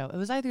was one show. It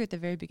was either at the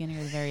very beginning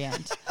or the very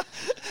end.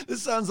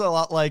 This sounds a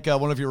lot like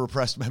one of your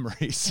repressed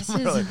memories.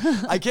 Really.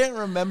 I can't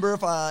remember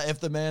if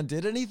the man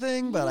did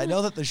anything, but I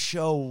know that the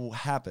show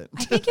happened.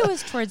 I think it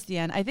was towards the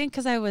end. I think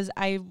because I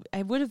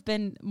would have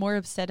been more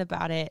upset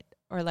about it,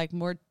 or like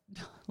more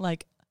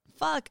like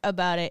fuck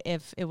about it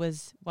if it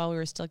was while we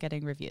were still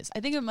getting reviews. I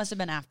think it must have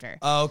been after.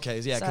 Oh, okay.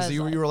 Yeah, So I because was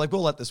you like- were like,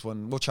 we'll let this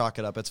one, we'll chalk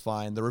it up. It's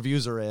fine. The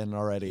reviews are in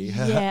already.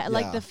 Yeah,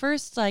 like the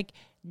first like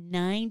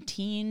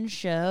 19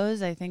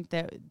 shows, I think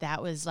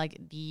that was like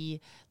the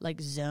like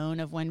zone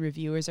of when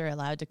reviewers are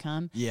allowed to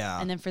come. Yeah.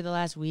 And then for the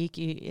last week,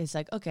 it's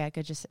like, okay, I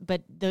could just,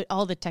 but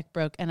all the tech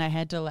broke, and I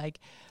had to like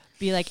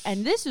be like,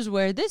 and this is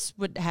where this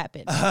would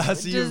happen.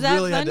 So you Is that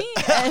really had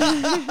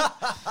funny?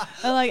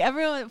 And like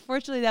everyone,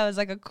 fortunately, that was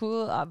like a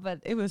cool, but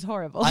it was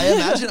horrible.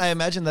 I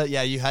imagine that,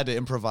 yeah, you had to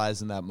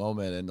improvise in that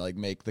moment and like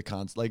make the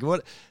like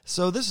what,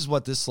 so this is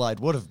what this slide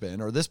would have been,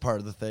 or this part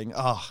of the thing.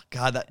 Oh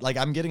God, that like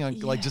I'm getting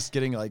like just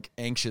getting like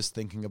anxious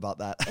thinking about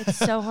that. It's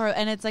so horrible.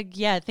 And it's like,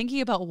 yeah,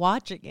 thinking about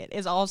watching it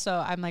is also,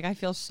 I'm like, I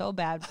feel so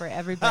bad for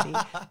everybody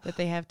that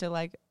they have to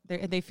like,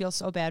 they feel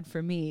so bad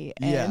for me.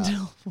 And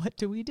Yeah. what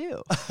do we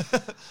do?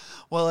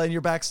 Well, and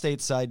you're back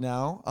stateside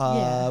now.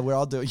 Yeah. We're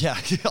all doing, yeah,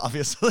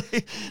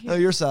 obviously. No,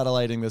 you're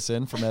satelliting this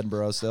in from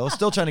Edinburgh still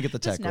trying to get the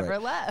tech Just never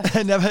right.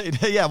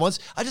 left. Once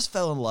I just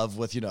fell in love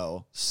with,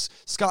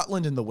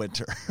 Scotland in the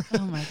winter.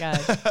 Oh my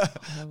God.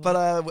 But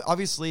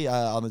obviously,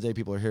 on the day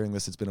people are hearing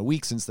this, it's been a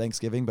week since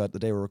Thanksgiving, but the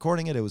day we're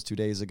recording it was 2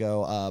 days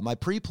ago. My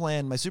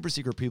super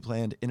secret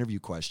pre-planned interview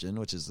question,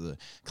 which is the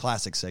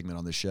classic segment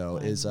on the show,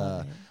 is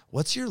love it.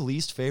 what's your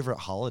least favorite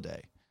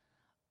holiday?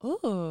 Ooh,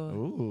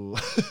 Ooh.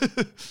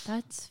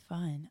 that's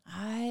fun.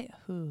 I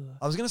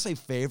was going to say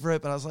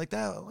favorite, but I was like,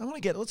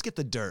 let's get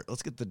the dirt.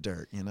 Let's get the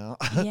dirt,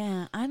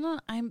 yeah,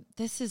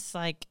 this is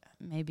like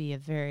maybe a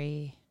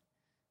very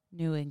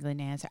New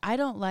England answer. I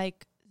don't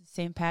like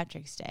St.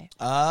 Patrick's Day.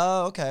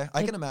 Oh, okay.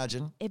 I can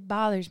imagine. It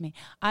bothers me.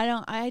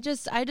 I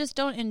just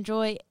don't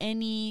enjoy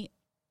any,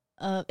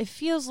 it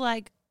feels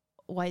like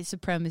white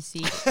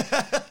supremacy.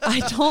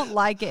 I don't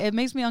like it. It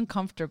makes me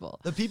uncomfortable.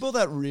 The people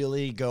that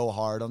really go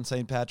hard on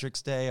St.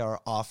 Patrick's Day are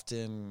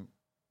often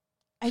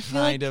I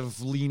feel like kind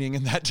of leaning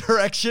in that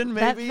direction,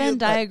 that maybe. Venn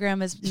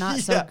diagram is not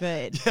so Yeah,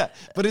 good. Yeah,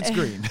 but it's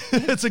green.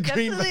 It's a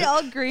green. Definitely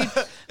all green.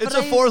 It's but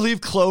a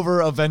 4-leaf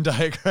clover of Venn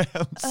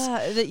diagrams.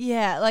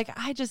 Yeah, like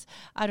I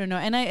don't know,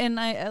 and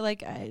I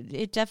like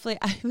it definitely.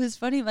 It was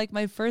funny. Like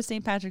my first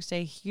St. Patrick's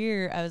Day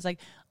here, I was like,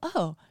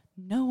 oh,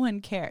 no one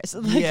cares.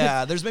 Like,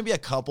 yeah, there's maybe a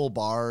couple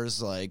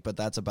bars, but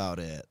that's about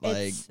it. Like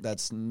It's-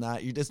 that's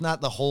not. It's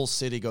not the whole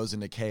city goes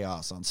into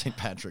chaos on St.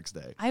 Patrick's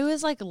Day. I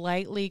was like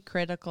lightly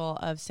critical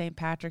of St.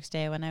 Patrick's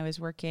Day when I was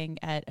working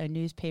at a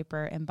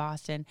newspaper in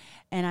Boston,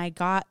 and I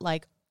got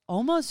like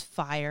almost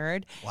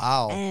fired.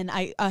 Wow. And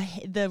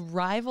the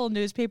rival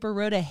newspaper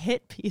wrote a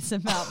hit piece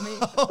about me.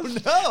 Oh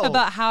no!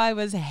 About how I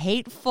was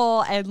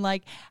hateful, and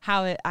like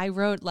how I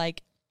wrote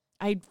like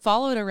I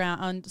followed around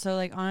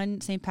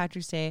on St.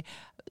 Patrick's Day,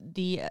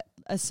 the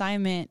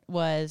assignment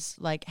was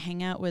like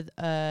hang out with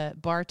a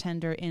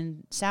bartender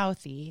in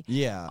Southie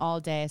Yeah.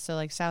 all day. So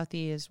like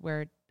Southie is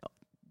where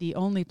the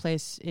only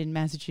place in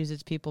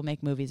Massachusetts people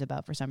make movies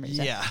about for some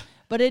reason. Yeah.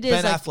 But it is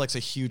Ben like Affleck's a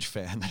huge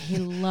fan. he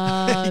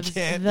loves He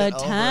can't the get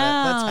over it.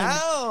 town. The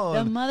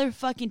town. The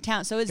motherfucking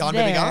town. So it's Gone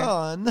there. to be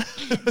gone.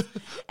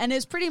 And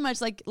it's pretty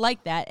much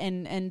like that,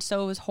 and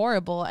so it was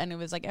horrible, and it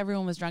was like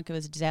everyone was drunk. It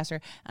was a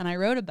disaster, and I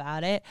wrote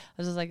about it. I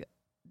was just like,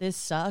 this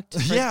sucked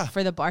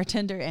for the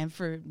bartender and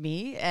for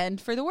me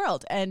and for the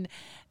world. And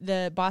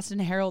the Boston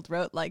Herald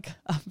wrote like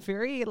a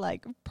very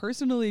like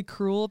personally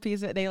cruel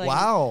piece. They like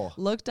Wow.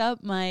 looked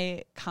up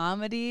my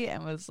comedy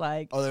and was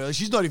like, Oh, they're like,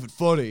 she's not even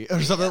funny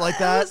or something like it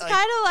that. was kind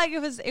of like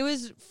it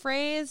was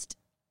phrased.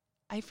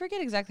 I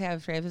forget exactly how it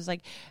was phrased. It was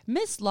like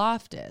Miss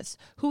Loftus,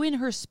 who in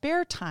her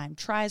spare time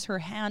tries her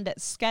hand at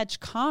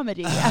sketch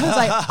comedy. I was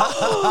like,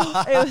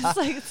 oh, it was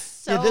like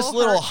so. Yeah, this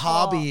little hurtful.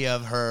 hobby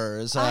of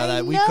hers I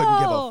that we couldn't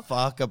give a know.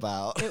 fuck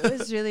about. It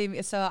was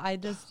really so. I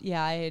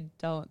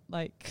don't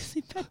like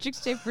St. Patrick's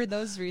Day for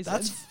those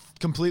reasons. That's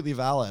completely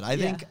valid. I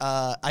think.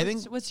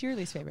 What's your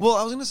least favorite? Well,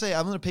 I was going to say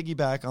I'm going to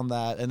piggyback on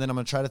that, and then I'm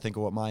going to try to think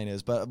of what mine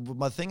is. But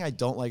my thing I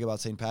don't like about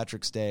St.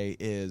 Patrick's Day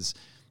is,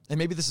 and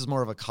maybe this is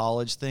more of a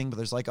college thing, but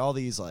there's like all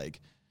these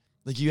like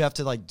you have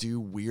to like do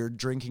weird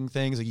drinking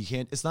things. Like you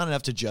can't. It's not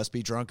enough to just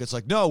be drunk. It's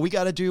like no, we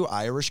got to do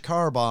Irish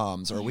car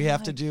bombs, or we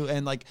have to do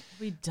and like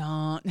we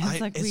don't.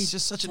 It's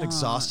just such an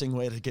exhausting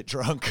way to get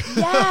drunk.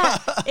 Yeah,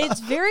 it's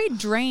very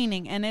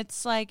draining, and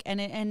it's like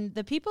and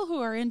the people who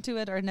are into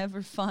it are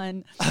never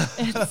fun.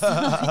 It's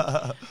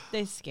like,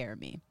 they scare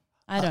me.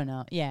 I don't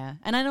know. Yeah,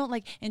 and I don't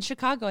like in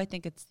Chicago. I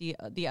think it's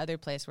the other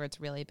place where it's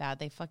really bad.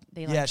 They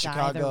dye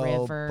Chicago, the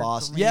river.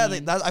 Boston.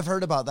 Green. Yeah, I've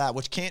heard about that,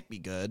 which can't be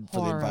good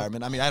for the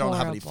environment. I mean, I don't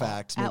have any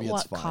facts. Maybe At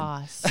it's fine. what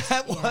cost?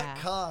 At what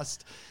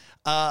cost?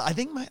 I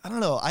think I don't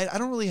know. I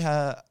don't really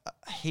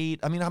hate.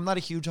 I mean, I'm not a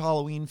huge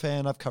Halloween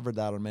fan. I've covered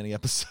that on many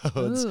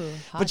episodes. Ooh,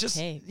 hot but just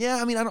take. yeah,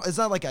 I mean, I don't. It's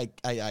not like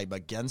I'm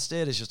against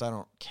it. It's just I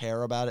don't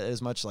care about it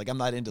as much. Like I'm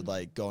not into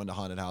like going to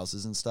haunted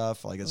houses and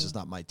stuff. Like it's just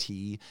not my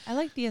tea. I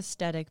like the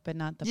aesthetic, but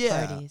not the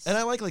parties. And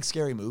I like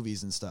scary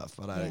movies and stuff.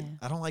 But I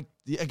don't like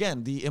the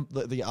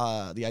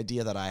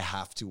idea that I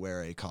have to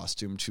wear a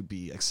costume to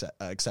be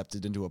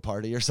accepted into a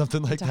party or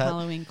something like that.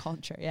 Halloween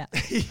culture, yeah.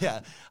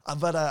 Yeah.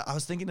 But I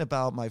was thinking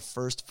about my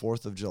first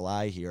 4th of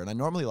July here, and I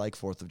normally like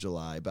 4th of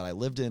July, but I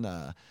lived in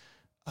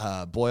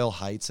Boyle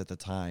Heights at the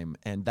time,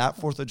 and that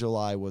 4th of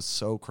July was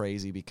so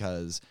crazy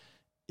because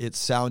it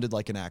sounded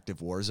like an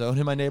active war zone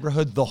in my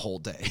neighborhood the whole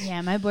day.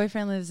 Yeah, my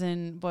boyfriend lives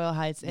in Boyle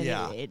Heights, and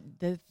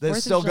they're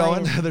still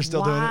going. They're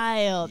still doing it.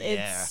 Wild.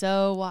 It's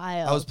so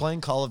wild. I was playing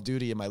Call of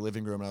Duty in my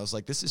living room, and I was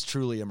like, "This is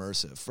truly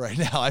immersive right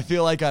now. I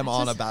feel like I'm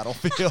on a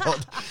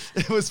battlefield."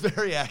 It was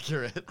very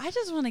accurate. I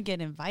just want to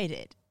get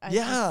invited.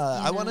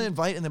 I want to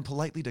invite and then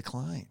politely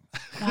decline.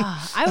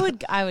 I would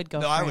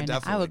go. No, I would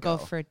definitely. I would go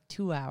for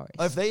 2 hours.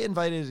 If they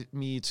invited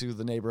me to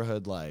the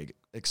neighborhood like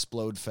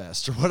Explode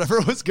Fest or whatever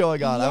was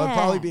going on, I would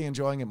probably be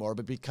enjoying it more.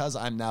 But because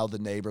I'm now the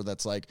neighbor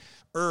that's like,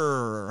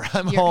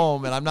 I'm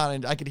home and I'm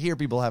not. I could hear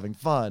people having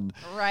fun.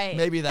 Right.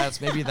 Maybe that's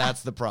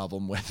the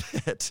problem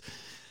with it.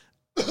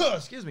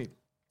 Excuse me.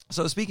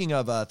 So speaking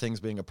of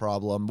things being a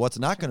problem, what's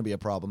not going to be a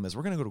problem is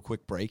we're going to go to a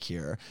quick break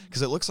here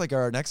because it looks like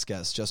our next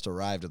guest just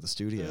arrived at the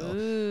studio.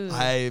 Ooh.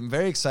 I'm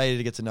very excited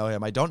to get to know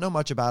him. I don't know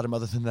much about him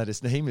other than that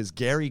his name is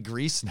Gary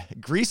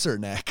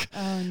Greaserneck.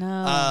 Oh,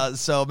 no.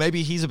 So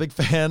maybe he's a big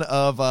fan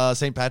of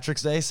St.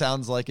 Patrick's Day.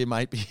 Sounds like it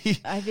might be.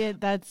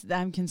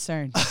 I'm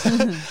concerned.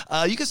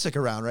 You can stick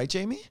around, right,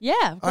 Jamie?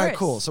 Yeah, of course. All right,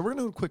 cool. So we're going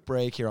to do a quick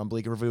break here on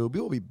Bleak and Review.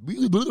 We will be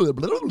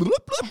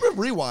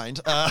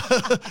rewind.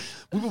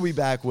 We will be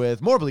back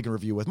with more Bleak and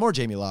Review with more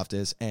Jamie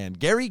Loftus and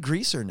Gary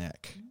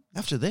Greaserneck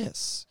after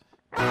this.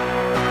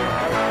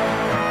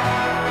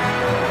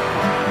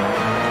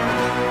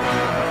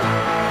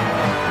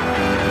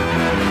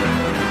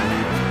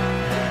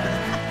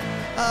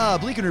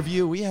 Bleak and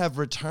Review, we have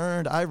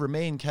returned. I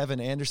remain Kevin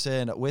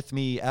Anderson. With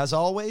me, as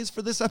always,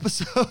 for this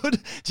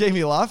episode,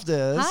 Jamie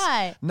Loftus.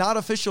 Hi. Not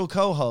official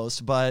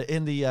co-host, but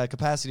in the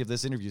capacity of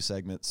this interview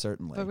segment,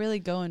 certainly. But really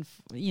going,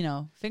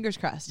 fingers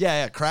crossed.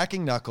 Yeah,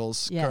 cracking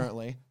knuckles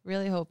currently.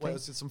 Really hoping. Wait,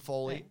 let's get some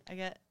Foley.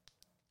 Right,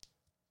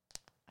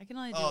 I can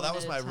only do that one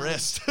was at my a time.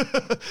 wrist.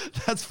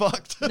 That's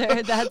fucked.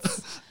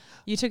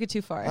 You took it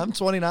too far. I'm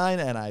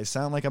 29 and I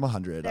sound like I'm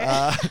 100.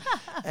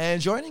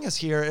 And joining us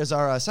here is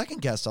our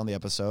second guest on the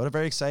episode. I'm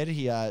very excited.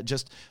 He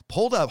just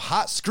pulled up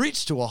hot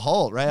screech to a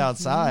halt right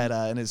outside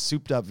in his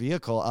souped up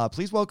vehicle.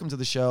 Please welcome to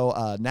the show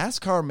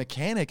NASCAR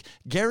mechanic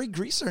Gary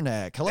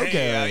Greaserneck. Hello,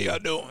 Gary. How y'all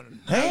doing?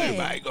 Hey. How's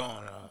everybody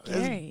going?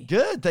 Gary.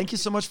 Good. Thank you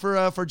so much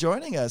for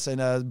joining us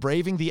and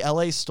braving the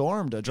LA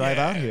storm to drive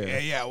out here.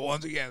 Yeah.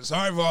 Once again,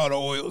 sorry for all the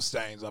oil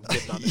stains I'm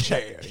getting on the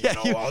chair.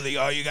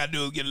 All you gotta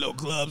do is get a little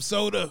club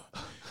soda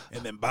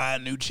and then buy a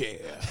new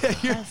chair.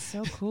 That's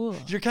so cool.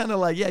 You're kind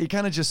of like, you're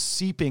kind of just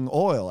seeping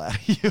oil at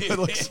you. It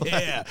looks like.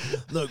 Yeah.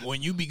 Look,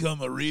 when you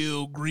become a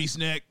real grease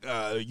neck, you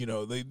got your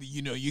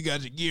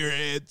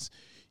gearheads,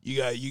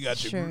 you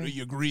got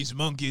your grease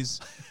monkeys,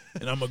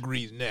 and I'm a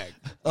grease neck.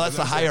 Oh, that's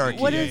the hierarchy.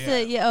 What is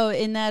it? Yeah, oh,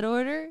 in that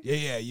order?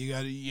 Yeah. You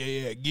got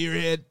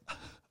gearhead,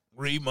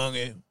 grease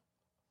monkey,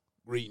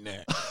 grease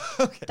neck.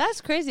 Okay. That's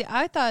crazy.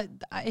 I thought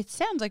it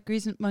sounds like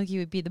Grease Monkey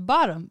would be the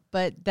bottom,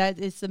 but that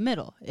is the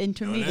middle,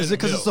 intermediate. Is it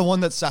because it's the one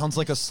that sounds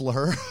like a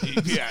slur?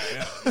 Yeah.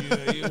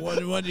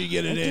 Once you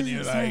get it in,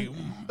 you're like...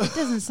 It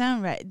doesn't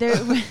sound right.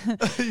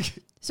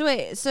 So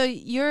wait, so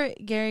you're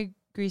Gary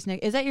Greaserneck.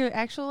 Is that your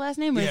actual last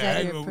name, or is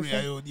that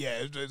your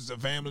it's a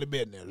family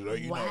business. So,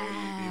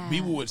 know,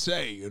 people would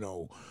say,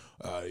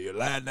 your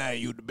last name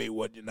used to be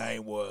what your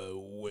name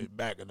was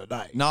back in the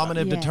day.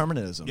 Nominative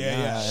determinism.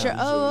 Yeah. Sure.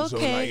 Oh, So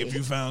okay. like if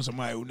you found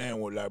somebody whose name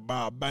was like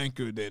Bob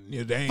Banker, then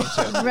his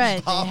ancestors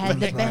Right, they had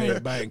the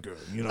bank. Banker.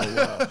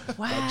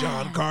 Wow.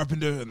 John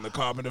Carpenter and the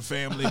Carpenter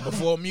family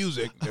before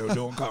music, they were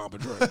doing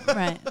carpentry.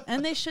 Right,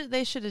 and they should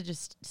have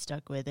just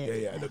stuck with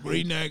it. Yeah. The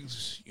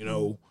Greennecks,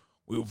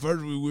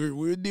 we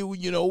were doing,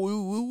 you know,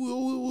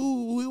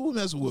 we were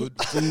messing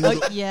with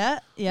food. Yeah.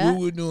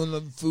 We were doing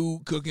the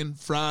food, cooking,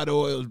 fried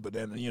oils, but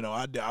then, you know,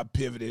 I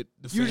pivoted.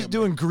 You're just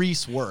doing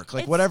grease work,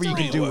 like It's whatever you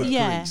still- can do with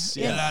yeah. grease.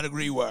 Yeah, a lot of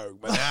grease work.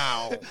 But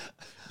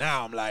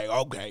now I'm like,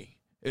 okay,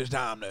 it's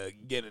time to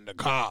get in the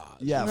car.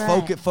 Yeah,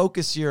 Right.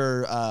 focus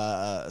your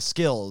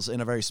skills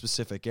in a very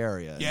specific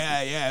area.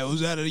 Yeah. It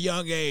was at a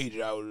young age.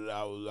 I was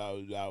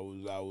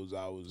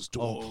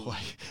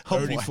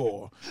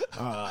 34.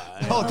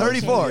 Oh,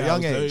 34, Yeah,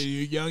 young I was age. 30,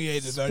 young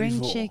age of Spring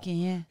 34. chicken,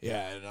 yeah.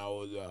 Yeah, and I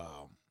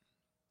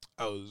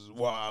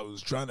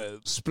was trying to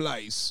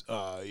splice,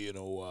 Good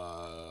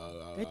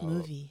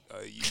movie.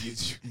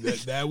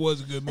 that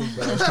was a good movie,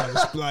 but I was trying to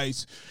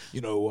splice,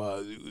 you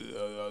know,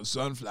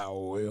 sunflower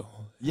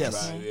oil.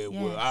 Yes. Right, Yeah.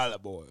 with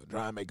olive oil.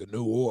 Trying to make a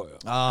new oil.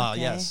 Ah,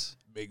 Okay. yes.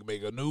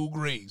 Make a new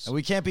grease. And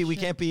we can't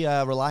be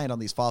reliant on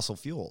these fossil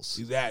fuels.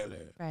 Exactly.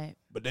 Right.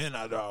 But then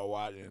I started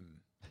watching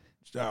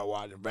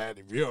Fast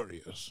and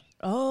Furious.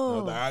 I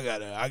Oh. was like,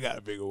 I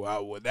gotta figure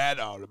out what that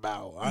all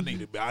about. I need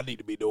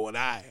to be doing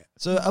that.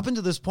 So up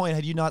until this point,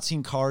 had you not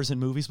seen cars in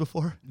movies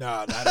before?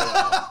 No, not at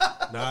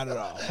all. Not at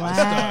all.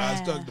 I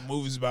stuck to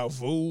movies about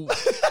food.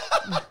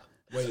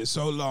 Waited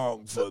so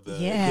long for the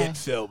Yeah. hit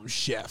film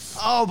Chef.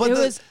 Oh, but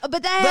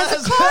But that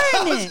has a car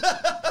in it.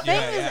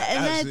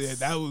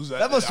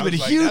 That must have been I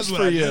was huge that's what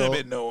for I you. should have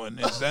been doing.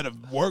 Instead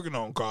of working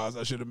on cars,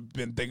 I should have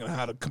been thinking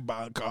how to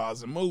combine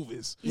cars and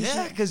movies.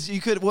 yeah, because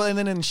you could. Well, and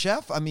then in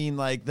Chef, I mean,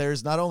 like,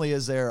 there's not only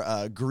is there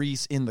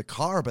grease in the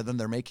car, but then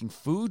they're making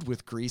food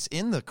with grease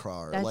in the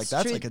car. That's like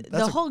that's true. like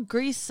The whole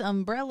grease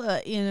umbrella,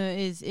 you know,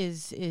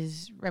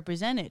 is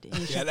represented.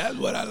 In Yeah, Chef. that's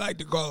what I like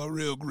to call a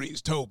real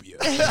Greasetopia.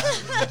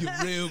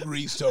 Real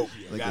Greasetopia.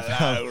 Got a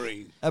lot of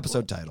grease.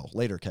 episode title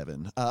later,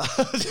 Kevin.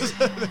 Just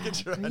making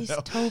sure I know.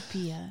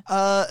 Greasetopia.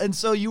 And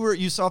so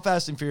you saw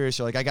Fast and Furious.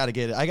 You're like, I gotta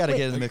get it. I gotta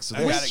get in the mix of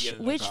I this. gotta get in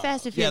the Which car.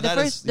 Fast and Yeah,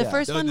 Furious? that The is-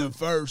 first yeah. one The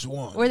first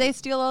one. where they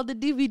steal all the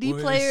DVD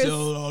Where players. they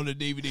sold all the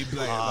DVD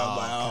players.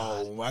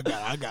 I'm like,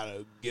 I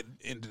gotta get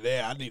into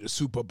there. I need to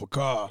soup up a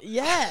car.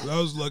 Yeah. I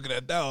was looking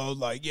at that. I was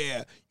like,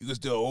 yeah, you can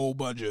steal a whole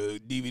bunch of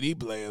DVD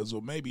players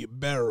or maybe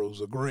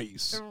barrels of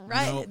grease.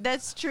 Right. You know?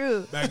 That's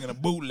true. Back in the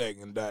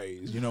bootlegging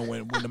days, you know,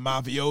 when the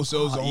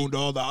mafiosos owned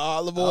all the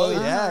olive Oh oil.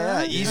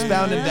 yeah,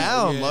 eastbound and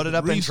down, loaded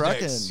up in grease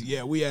trucking. necks.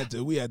 Yeah, we had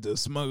to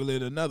smuggle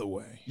it another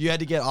way. You had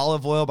to get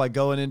olive oil by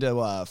going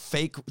into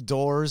fake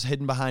doors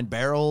hidden behind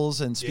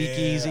barrels and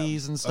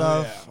speakeasies and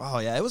stuff. yeah. Oh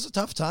yeah, it was a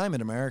tough time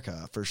in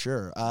America for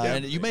sure.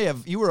 And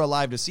Definitely. you were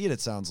alive to see it.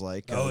 It sounds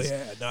like. Oh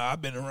yeah, no,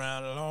 I've been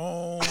around a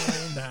long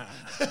time.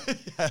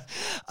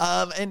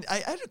 And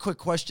I had a quick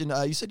question.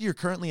 You said you're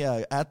currently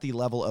at the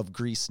level of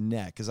Grease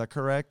Neck. Is that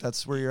correct?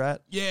 That's where you're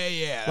at.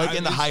 Yeah. Like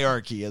in the it's-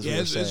 hierarchy, as we Yeah,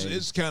 were it's, saying.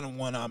 it's kind of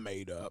one I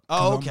made up.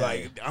 Oh, 'Cause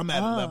okay. I'm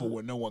at a level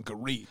where no one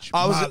could reach.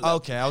 I was My level.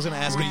 okay. I was going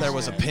to ask if there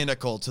was a Grease Neck.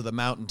 pinnacle to the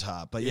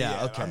mountaintop, but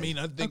yeah, okay. I mean,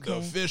 I think the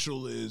Okay.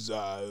 official is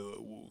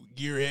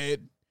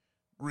Gearhead,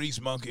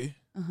 Grease Monkey,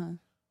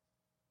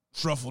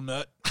 Truffle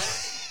Nut,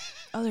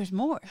 Oh, there's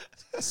more.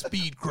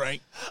 Speed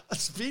Crank, a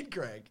speed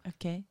crank.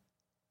 Okay.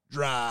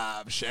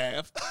 Drive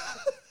Shaft,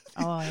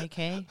 Oh,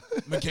 okay.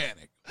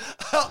 Mechanic.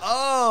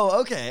 Oh,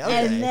 okay.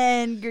 And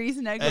then grease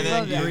neck And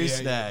above then that.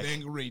 Grease Neck.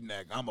 Then Grease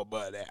Neck. I'm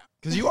above that.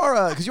 Because you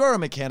are a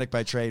mechanic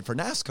by trade for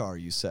NASCAR.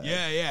 You said.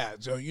 Yeah.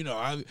 So you know,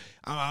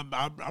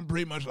 I'm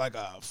pretty much like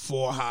a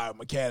for-hire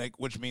mechanic,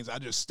 which means I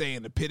just stay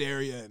in the pit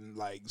area and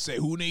like say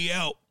who need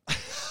help,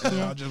 and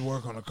Yeah. I'll just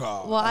work on the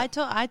car. Well, I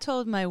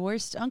told my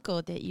worst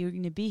uncle that you were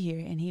going to be here,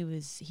 and he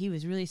was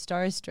really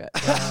starstruck.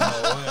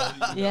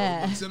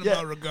 Yeah. Send him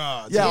my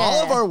regards. Yeah,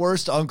 all of Yeah. our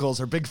worst uncles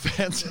are big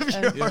fans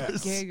of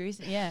yours. Gary Grease,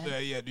 yeah.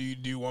 Yeah. Do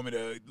you want me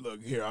to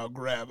look here? I'll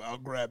grab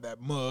that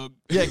mug.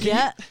 Yeah, can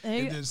Yeah. There you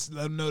And go. just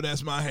let them know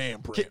that's my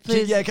handprint.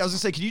 Please. yeah, I was gonna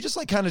say, can you just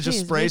like kind of just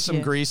Please, spray would some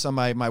you? grease on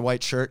my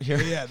white shirt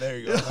here? Yeah, there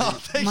you go. Oh,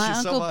 thank My you so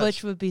Uncle much.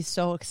 Butch would be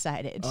so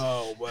excited.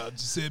 Oh well,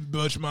 just send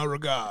Butch my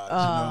regards.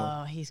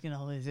 Oh, he's going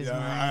to lose his you know?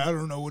 mind. I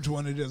don't know which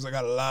one it is. I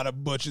got a lot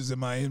of Butches in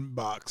my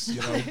inbox.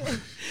 You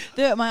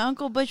know. My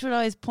Uncle Butch would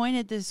always point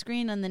at the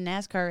screen on the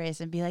NASCAR race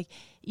and be like,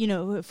 you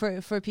know,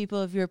 for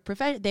people of your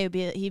profession, he'd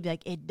be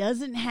like, it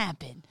doesn't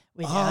happen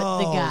without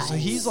the guys. So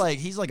he's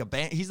like a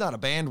band. He's not a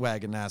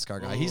bandwagon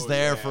NASCAR guy. He's Oh,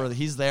 there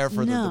yeah.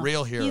 for the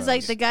real heroes. He's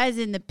like the guys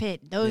in the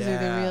pit. Those are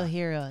Yeah. the real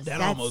heroes. That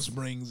That's- almost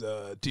brings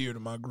a tear to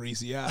my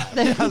greasy eye.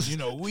 Because, you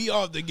know, we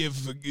often get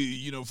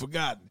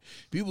forgotten.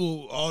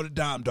 People all the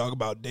time talk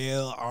about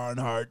Dale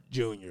Earnhardt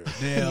Jr.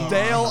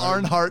 Dale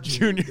Earnhardt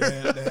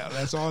Jr.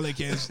 That's all they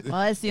can.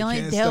 Well, it's the they only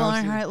can't Dale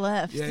stop- Earnhardt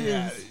left.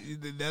 Yeah,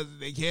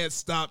 they can't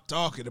stop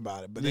talking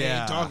about it. But they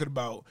Yeah. ain't talking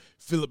about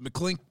Philip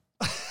McClink.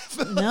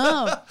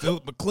 No.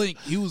 Philip McClink,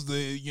 he was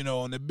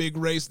on the big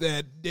race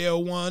that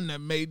Dale won that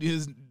made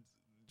his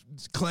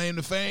claim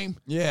to fame.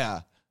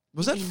 Yeah.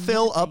 Was that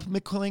Phil Up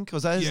McClink?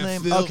 Was that his Yeah,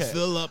 name? Phil- okay.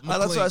 Phil Up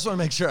That's what I just want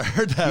to make sure I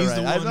heard that He's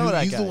right. the I one. know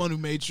that He's guy. the one who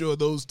made sure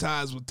those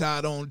ties were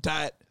tied on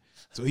tight,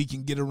 so he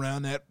can get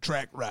around that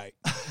track right.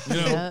 You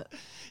know, Yeah.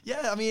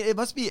 Yeah, I mean, it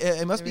must be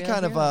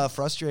kind of real hero.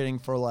 frustrating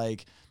for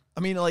like I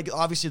mean, like,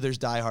 obviously there's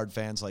diehard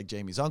fans like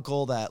Jamie's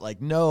uncle that,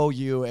 like, know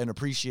you and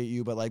appreciate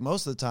you, but, like,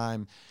 most of the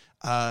time,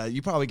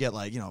 you probably get,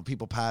 like,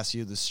 people pass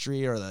you the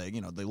street or, they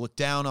look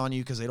down on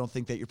you because they don't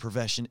think that your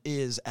profession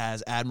is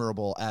as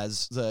admirable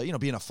as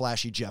being a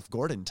flashy Jeff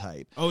Gordon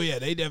type. Oh, yeah,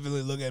 they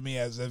definitely look at me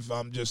as if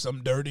I'm just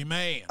some dirty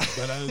man,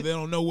 but they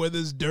don't know where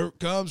this dirt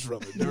comes from.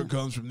 The dirt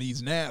comes from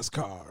these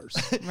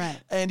NASCARs. Right.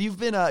 And you've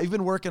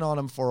been working on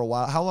them for a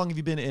while. How long have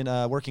you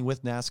been working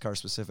with NASCAR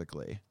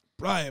specifically?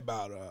 Probably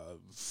about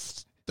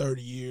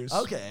 30 years.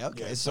 Okay.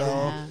 Yeah, So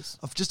 30 years.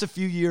 just a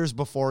few years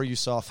before you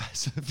saw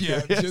Fast and Yeah,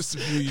 Furious. just a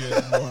few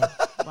years more.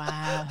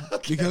 Wow.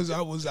 Because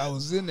I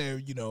was in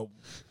there,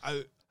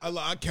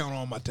 I count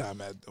on my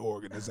time at the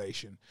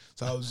organization.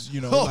 So I was,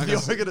 like the I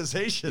said,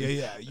 organization.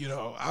 Yeah.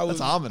 I was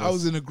ominous. I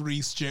was in a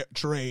grease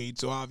trade,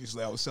 so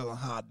obviously I was selling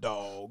hot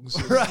dogs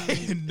and,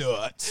 Right. and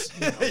nuts.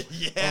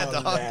 Yeah, all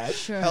of dog. that.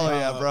 Sure. Hell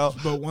yeah, bro.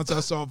 But once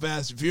I saw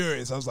Fast and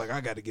Furious, I was like, I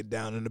got to get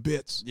down in the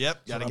pits.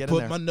 Yep, So gotta I get in put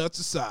there. my nuts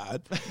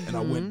aside and I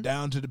went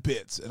down to the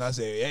pits and I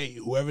said, hey,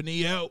 whoever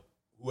need help.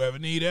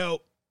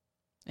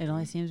 It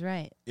only seems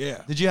right.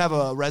 Yeah. Did you have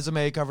a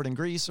resume covered in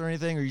grease or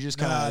anything, or you just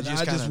kind of?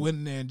 I just went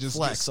in there and just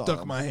flex on stuck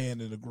them. my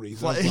hand in the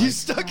grease. I was You like,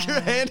 stuck your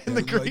hand in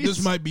the I was like, grease.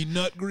 this might be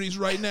nut grease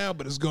right now,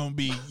 but it's gonna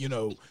be,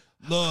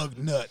 lug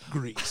nut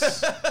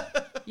grease.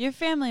 Your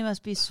family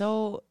must be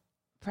so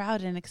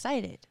proud and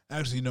excited.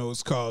 Actually, no,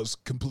 it's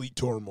caused complete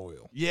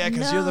turmoil. Yeah,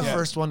 because you're the No.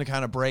 first one to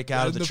kind of break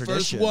out of the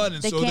tradition. First one,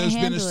 and They so can't there's been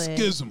a handle it.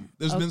 schism.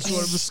 There's been Okay.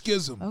 sort of a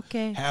schism.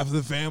 Okay. Half of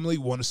the family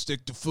want to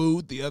stick to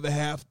food. The other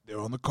half, they're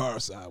on the car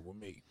side with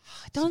me.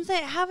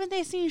 Haven't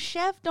they seen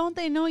Chef? Don't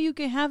they know you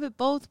can have it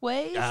both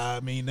ways? I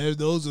mean,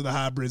 those are the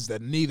hybrids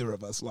that neither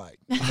of us like.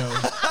 You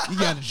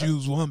got to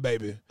choose one,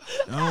 baby.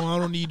 I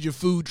don't need your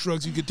food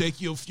trucks. You could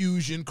take your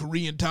fusion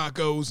Korean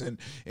tacos and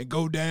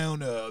go down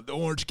the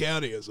Orange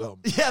County or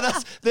something. Yeah,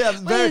 that's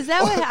is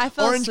that what I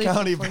fell Orange asleep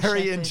County before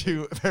very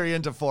Chef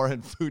into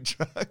foreign food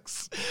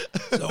trucks.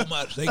 So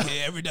much. They get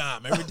every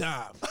time.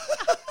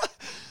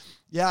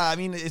 Yeah, I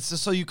mean, it's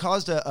just, so you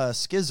caused a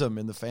schism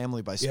in the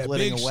family by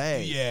splitting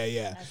away.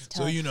 Yeah. That's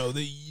So, tough.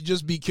 you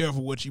just be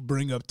careful what you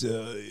bring up to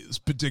this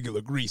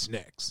particular grease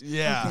necks.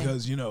 Yeah.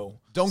 Because,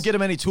 Don't get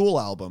him any Tool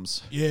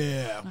albums.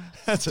 yeah.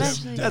 That's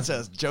Especially-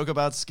 a joke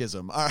about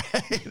schism. All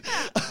right.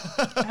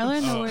 I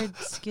learned the word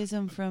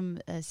schism from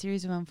a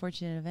series of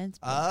unfortunate events.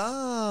 books.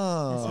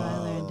 Oh. That's what I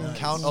learned.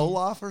 Count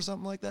Olaf or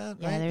something like that?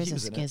 Yeah, right? there's He a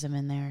was in it. schism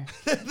in there.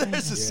 There's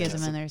There's a a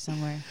schism in there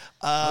somewhere.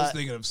 I was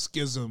thinking of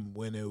Schism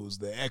when it was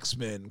the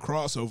X-Men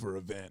crossover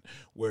event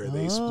where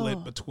they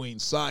split between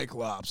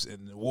Cyclops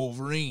and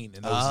Wolverine,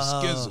 and there was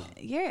a schism.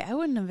 Yeah, I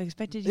wouldn't have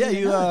expected you Yeah, to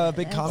you know that.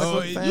 big That's-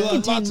 comic book fan?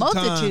 contain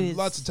multitudes.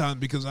 Lots of times,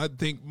 because I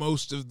think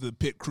most of the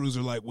pit crews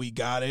are like, we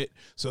got it.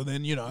 So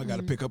then, I got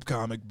to pick up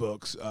comic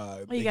books.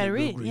 They you get gotta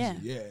real read, greasy. yeah.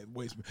 Yeah, it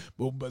wastes me.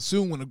 But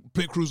soon when the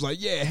pit crew's like,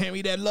 yeah, hand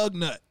me that lug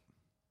nut,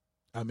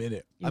 I'm in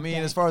it. I mean,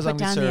 Okay. as far as Put I'm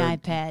down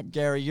concerned, the iPad.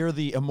 Gary, you're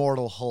the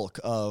immortal Hulk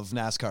of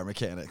NASCAR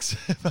mechanics.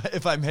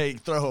 if I may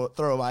throw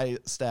my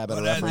stab at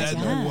Oh, a that, reference.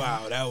 my God.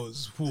 wow, that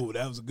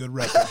was a good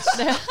reference.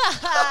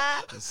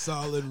 A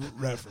solid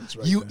reference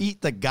right You there.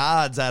 eat the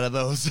gods out of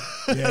those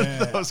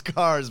Yeah. those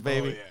cars,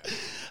 baby. Oh,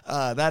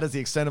 yeah. That is the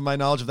extent of my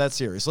knowledge of that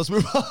series. Let's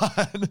move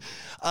on.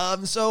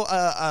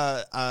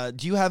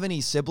 Do you have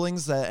any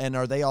siblings and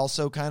are they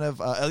also kind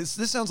of? At least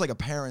this sounds like a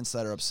parents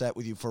that are upset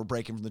with you for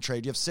breaking from the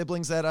trade. Do you have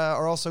siblings that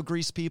are also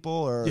grease people?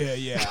 Or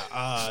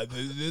Yeah.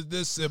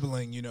 This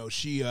sibling,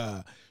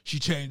 she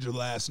changed her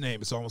last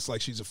name. It's almost like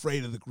she's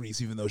afraid of the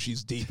grease, even though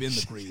she's deep in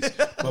the grease.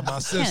 But my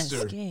Can't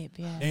sister, escape,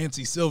 yeah.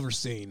 Nancy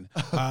Silverstein,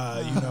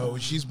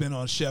 she's been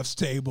on Chef's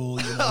Table.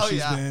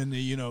 She's been,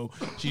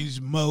 she's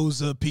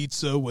Moza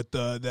Pizza with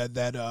that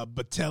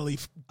Batelli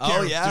character.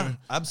 Oh yeah,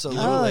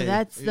 absolutely. Oh,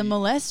 that's the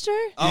molester?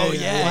 Oh Yeah,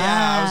 yeah,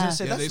 yeah. I was gonna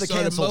say Yeah, that's they the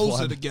started canceled Moza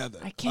one. together.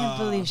 I can't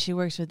believe she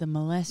works with the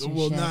molester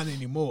Well, chef. not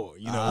anymore.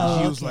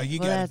 Oh, she was okay. like, you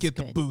Well, got to that's get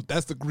the good. boot.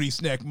 That's the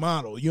grease neck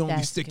model. You only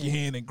That's stick your good.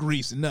 hand in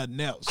grease and nothing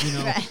else. You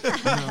know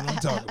what I'm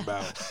talking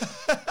about.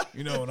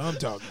 You know what I'm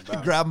talking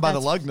about. Grab them by the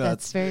That's- lug That's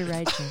nuts. very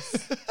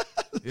righteous.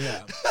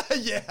 Yeah.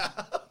 yeah.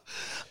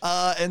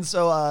 And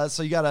so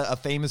you got a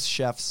famous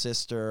chef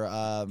sister.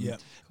 Yeah.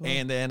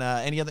 And then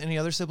any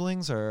other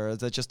siblings, or is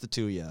that just the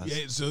two of you?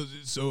 Yeah.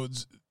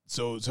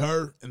 So it's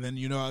her, and then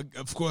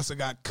of course I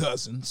got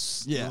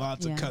cousins. Yeah.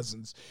 Lots of Yeah.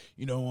 cousins.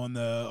 On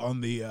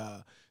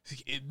the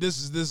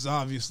this is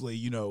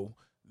obviously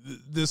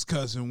this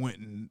cousin went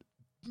and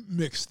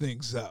mixed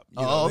things up.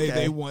 Oh, okay.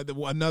 They want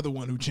another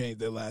one who changed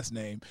their last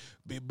name,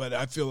 but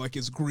I feel like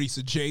it's grease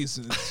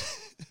adjacent.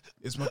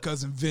 It's my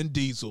cousin Vin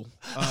Diesel.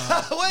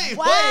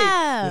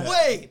 Wow.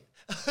 Wait.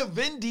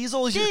 Vin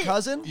Diesel is your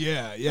cousin?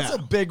 Yeah. That's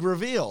a big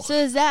reveal. So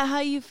is that how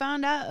you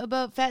found out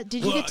about Fat?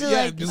 Did you get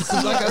to because see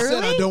like it I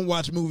said, I early? don't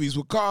watch movies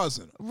with cars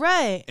in them.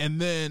 Right. And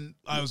then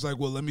I was like,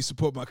 well, let me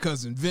support my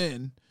cousin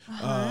Vin.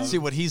 See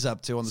what he's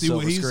up to on the See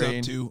silver what he's screen.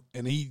 up to,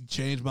 and he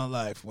changed my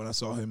life when I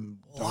saw him.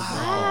 talking about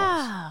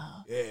cars.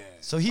 Wow. Yeah.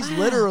 So he's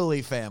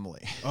literally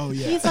family. Oh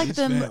yeah, He's like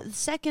the family.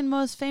 second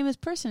most famous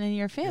person in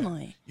your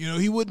family. You know,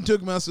 he wouldn't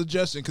took my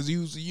suggestion because he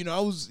was, you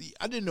know,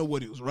 I didn't know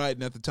what he was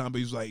writing at the time, but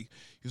he was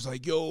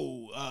like,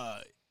 yo,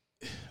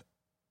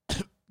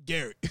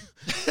 Gary,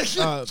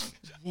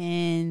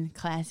 Vin,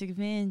 classic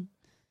Vin.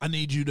 I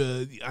need you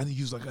to.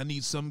 He was like, I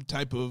need some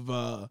type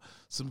of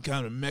some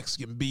kind of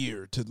Mexican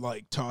beer to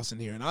like toss in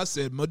here, and I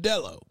said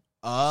Modelo.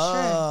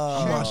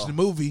 Oh, I watched the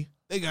movie.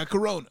 They got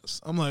Coronas.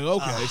 I'm like,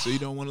 okay, so you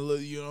don't want to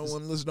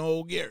listen to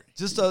old Gary.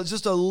 just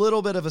a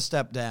little bit of a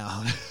step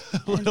down,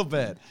 a little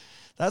bit.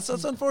 That's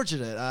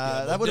unfortunate.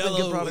 That would have been a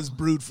good Modelo product. was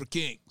brewed for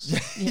kings.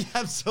 Yeah,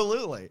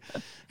 absolutely.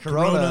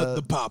 Corona,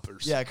 the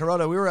poppers. Yeah,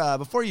 Corona. We were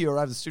before you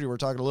arrived at the studio. We were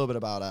talking a little bit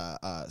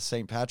about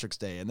St. Patrick's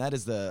Day, and that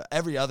is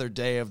every other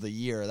day of the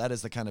year. That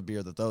is the kind of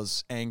beer that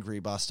those angry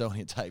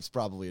Bostonian types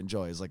probably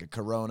enjoy. Is like a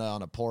Corona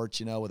on a porch,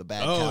 you know, with a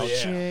bad couch. Yeah.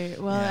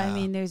 Sure. Well, I Yeah.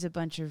 mean, there's a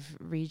bunch of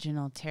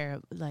regional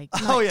terrible, like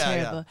not Oh, yeah,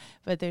 terrible,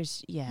 but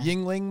there's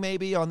Yingling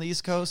maybe on the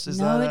East Coast. Is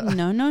no, that?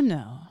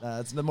 no.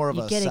 It's more of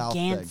You a get a South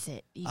thing.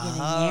 Gansett. You get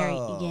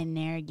Oh. you get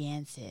a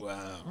Narragansett.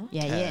 Wow.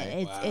 Yeah,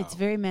 Okay. It's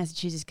very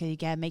Massachusetts because you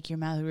gotta make your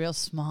mouth real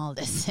small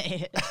to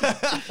say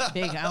it.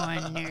 Big, I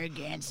want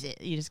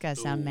Narragansett. You just gotta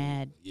sound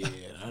mad. Yeah,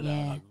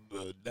 Yeah.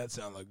 That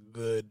sounds like a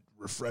good,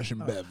 refreshing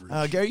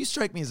beverage. Gary, you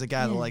strike me as a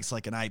guy that likes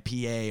like an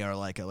IPA or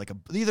like a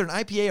either an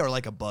IPA or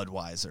like a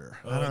Budweiser.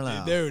 I don't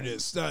know. There it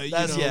is.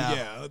 That's-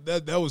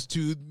 That was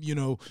two. You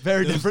know,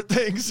 Very different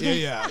things.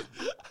 Yeah.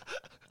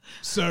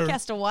 Sir,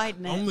 Cast a wide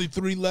net. only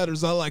 3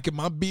 letters I like in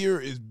my beer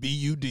is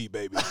BUD,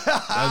 baby. That's what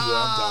I'm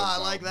I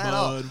talking like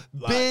about. that.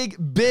 Bud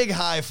Light. Big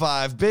high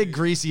five. Big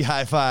greasy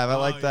high five. I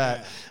like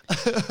that.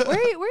 Where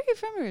are you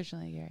from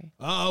originally, Gary?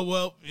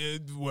 Well,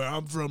 where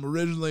I'm from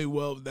originally,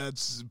 well,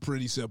 that's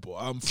pretty simple.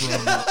 I'm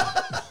from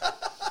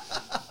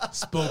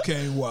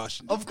Spokane,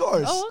 Washington. Of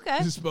course. Oh,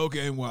 okay.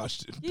 Spokane,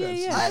 Washington. Yeah,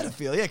 That's- yeah. I had a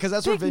feel, yeah, because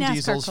that's where Big Vin NASCAR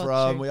Diesel's culture.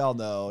 from. We all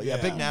know. Yeah,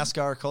 Yeah. big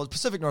NASCAR culture.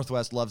 Pacific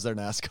Northwest loves their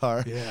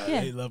NASCAR. Yeah,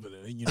 Yeah. they love it.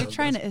 And, you They're know,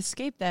 trying to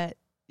escape that,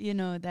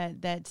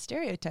 that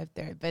stereotype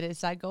there. But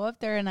as I go up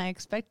there and I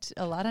expect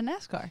a lot of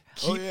NASCAR.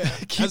 Oh, yeah.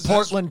 Keep That's-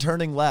 Portland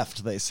turning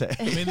left, they say.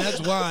 I mean,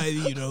 that's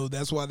why,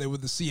 that's why they were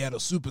the Seattle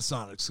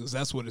Supersonics, because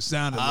that's what it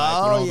sounded like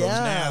Oh, with all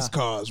yeah. those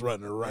NASCARs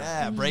running around.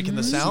 Yeah, breaking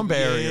the sound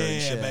barrier and Yeah,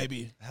 shit.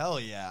 baby. Hell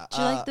yeah. Do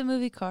you like the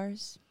movie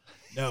Cars?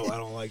 No, I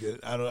don't like it.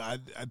 I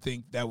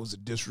think that was a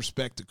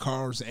disrespect to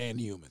cars and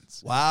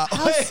humans. Wow.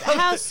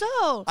 How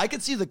so? I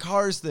could see the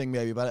Cars thing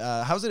maybe,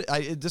 but how's it?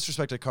 It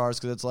disrespected Cars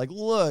because it's like,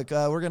 look,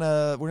 we're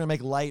gonna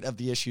make light of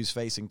the issues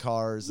facing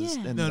cars.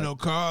 Yeah. And No,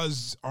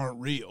 cars aren't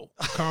real.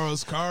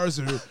 Cars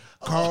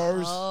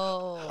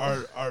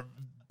Oh. are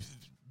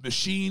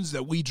machines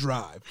that we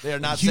drive. They are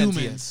not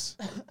humans.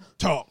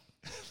 Talk.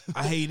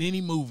 I hate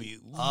any movie.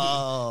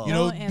 Oh. You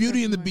know, No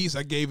Beauty and the anthropomorph- Beast,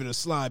 I gave it a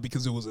slide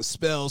because it was a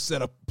spell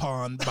set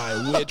upon by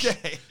a witch.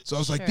 Okay. So I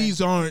was like, Sure.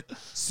 these aren't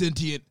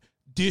sentient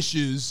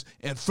dishes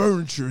and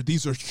furniture.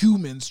 These are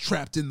humans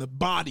trapped in the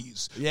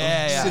bodies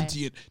Yeah, of yeah.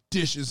 sentient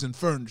dishes and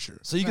furniture.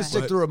 So you can Right.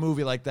 stick But- through a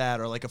movie like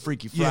that, or like a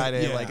Freaky Yeah,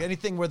 Friday, yeah. like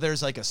anything where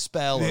there's like a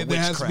spell or There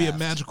witchcraft. has to be a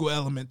magical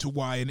element to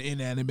why an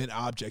inanimate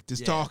object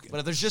is Yeah. talking. But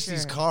if there's just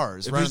these Sure.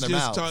 cars If running it's their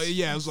just mouths,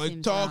 yeah, it's like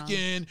Seems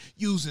talking,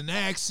 using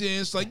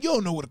accents. Like, you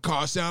don't know what a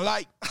car sound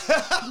like.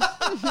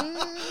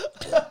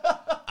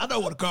 I know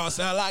what a car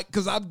sound like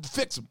because I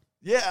fix them.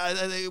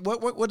 yeah.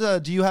 What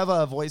do you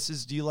have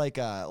voices? Do you like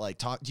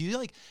talk? Do you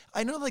like?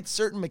 I know like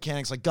certain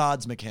mechanics, like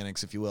God's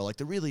mechanics, if you will, like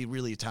the really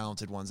really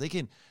talented ones. They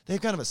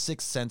have kind of a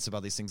sixth sense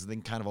about these things, and they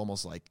can kind of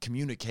almost like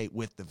communicate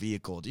with the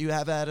vehicle. Do you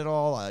have that at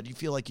all? Do you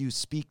feel like you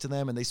speak to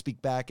them and they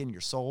speak back in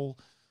your soul?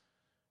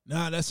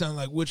 Nah, that sounds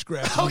like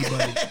witchcraft to me,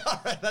 buddy.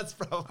 All right, that's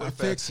probably I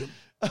fair. fix them,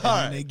 and All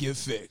then right. they get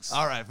fixed.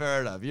 All right,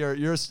 fair enough. You're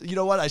you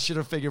know what? I should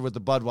have figured with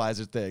the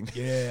Budweiser thing.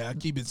 Yeah, I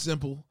keep it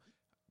simple.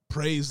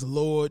 Praise the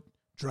Lord,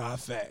 drive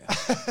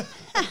fast.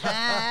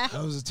 That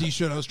was a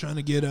T-shirt I was trying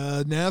to get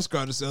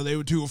NASCAR to sell. They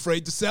were too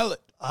afraid to sell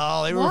it.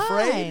 Oh, they were Why?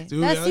 afraid.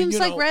 Dude, That seems you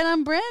like know- right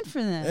on brand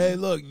for them. Hey,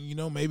 look,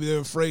 maybe they're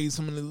afraid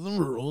some of the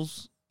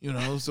liberals,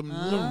 some of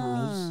the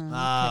liberals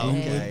Ah,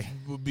 okay.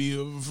 would be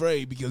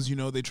afraid because,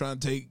 they try to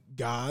take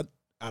God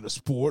out of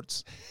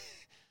sports,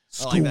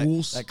 I like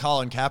schools. that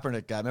Colin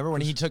Kaepernick guy. Remember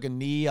when he took a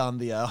knee on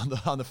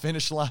the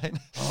finish line?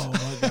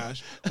 Oh my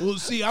gosh! Well,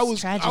 see, I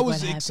was tragic excited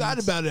what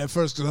happens. about it at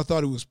first because I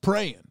thought he was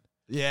praying.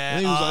 Yeah.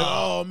 And he was like,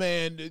 "Oh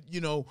man,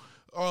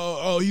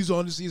 oh he's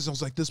on the season." I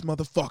was like, "This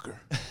motherfucker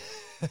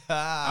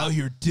out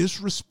here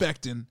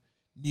disrespecting,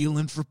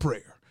 kneeling for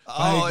prayer."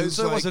 Oh, Like, it's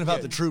so it like, wasn't about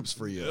yeah. the troops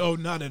for you. Oh,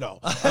 not at all.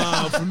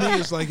 For me,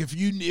 it's like if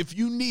you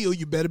kneel,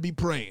 you better be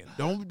praying.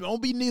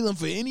 Don't be kneeling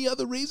for any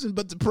other reason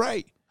but to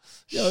pray.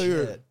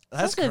 Shit.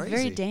 That's a crazy.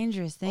 very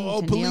dangerous thing.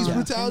 Oh, to police kneel on the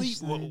brutality.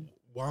 finish Well, line.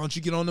 why don't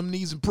you get on them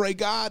knees and pray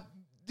God?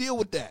 Deal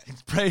with that.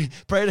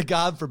 Pray to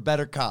God for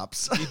better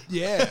cops.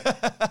 Yeah,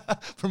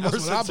 for more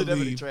That's what I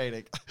sensitivity believe.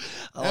 training.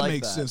 I that like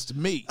makes that. sense to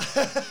me.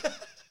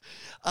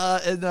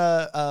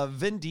 And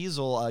Vin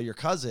Diesel, your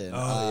cousin,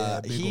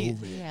 big he old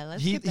Vin. Yeah,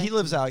 let's he get back to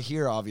lives that. out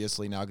here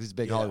obviously now because he's a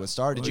big Yeah. Hollywood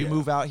star. Did Oh, you yeah.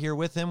 move out here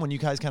with him when you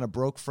guys kind of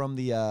broke from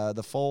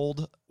the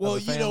fold? Well,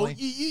 of the you know,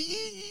 family?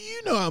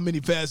 you know how many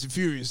Fast and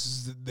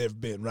Furious there've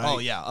been, right? Oh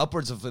yeah,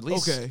 upwards of at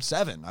least Okay.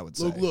 7, I would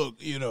say. Look,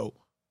 you know,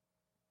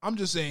 I'm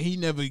just saying he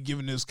never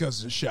given his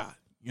cousin a shot,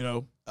 you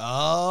know?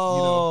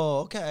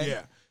 Oh, okay.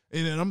 Yeah.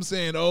 And then I'm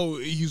saying,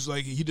 he's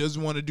like, he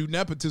doesn't want to do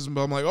nepotism,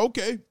 but I'm like,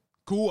 okay,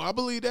 cool, I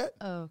believe that.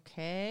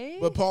 Okay.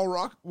 But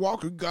Paul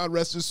Walker, God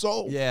rest his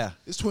soul, Yeah.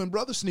 his twin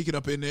brother sneaking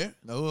up in there.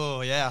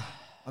 Oh yeah.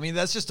 I mean,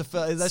 that's just to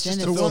fill the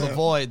Cynicism.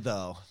 void,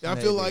 though. I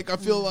feel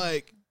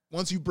like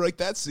once you break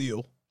that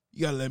seal,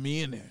 you gotta let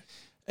me in there.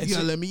 And You so-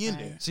 gotta let me in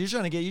Right. there. So you're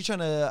trying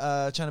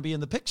to be in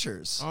the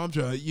pictures. I'm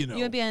trying, you know.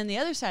 You would be on the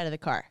other side of the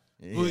car.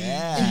 Well,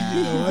 Yeah.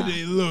 you know, I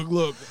did,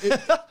 look.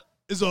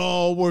 It's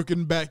all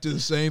working back to the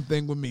same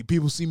thing with me.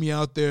 People see me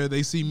out there.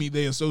 They see me.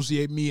 They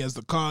associate me as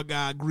the car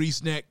guy,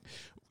 grease neck.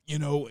 You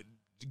know,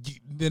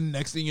 then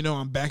next thing you know,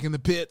 I'm back in the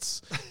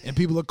pits, and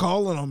people are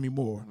calling on me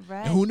more.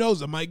 Right. And who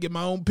knows? I might get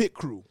my own pit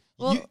crew.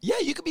 Well,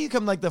 You could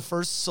become like the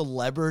first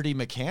celebrity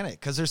mechanic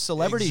because there's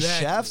celebrity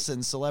Exactly. chefs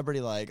and celebrity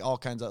like all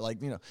kinds of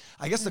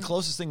I guess the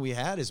closest thing we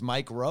had is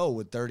Mike Rowe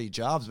with 30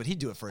 Jobs, but he'd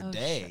do it for a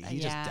day. sure. He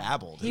just Yeah.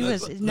 dabbled. He And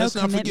was that's- no Let's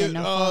not commitment, forget,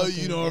 no follow you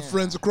through. know, our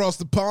friends across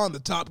the pond, the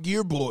Top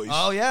Gear boys.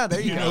 Oh yeah, there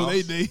you you go.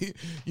 know, they,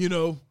 you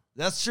know,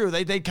 That's true.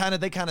 They kind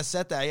of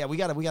set that. Yeah, we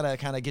gotta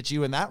kind of get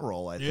you in that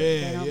role. I think. They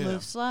yeah, don't yeah.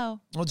 move slow.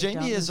 Well, They Jamie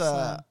don't is move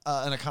slow.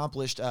 an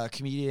accomplished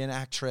comedian,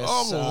 actress.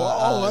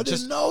 I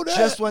just, didn't know that.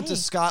 Just went to Hey,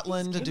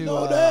 Scotland to didn't do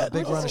know a that.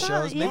 big run of That's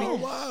shows. fine, Maybe. yeah. Oh,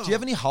 wow. Do you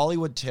have any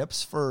Hollywood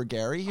tips for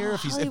Gary here?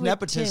 If Hollywood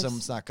nepotism's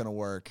tips. not going to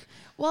work.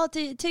 Well,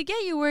 to get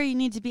you where you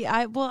need to be,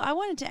 I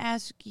wanted to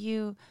ask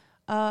you,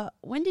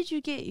 when did you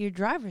get your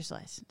driver's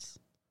license?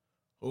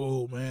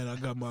 Oh man, I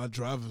got my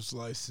driver's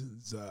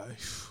license.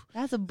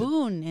 That's a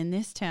boon in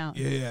this town.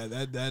 Yeah,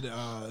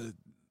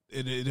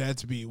 it had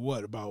to be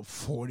about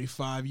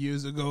 45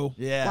 years ago.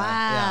 Yeah.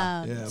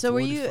 Wow. Yeah, So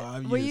were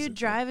 45 you years ago.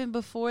 driving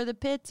before the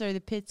pits, or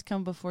the pits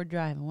come before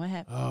driving? What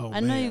happened? Oh,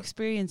 I know man. you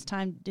experience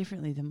time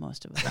differently than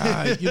most of us.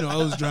 I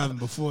was driving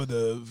before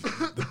the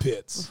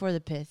pits, Before the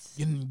pits.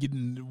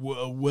 getting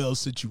well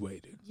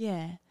situated.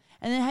 Yeah.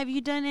 And then have you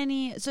done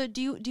any? So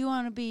do you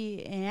want to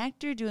be an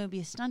actor? Do you want to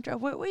be a stunt driver?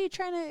 What are you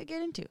trying to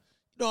get into?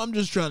 No, I'm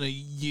just trying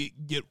to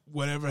get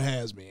whatever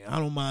has me. I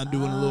don't mind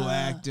doing a little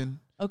acting.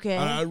 Okay.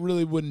 I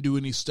really wouldn't do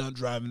any stunt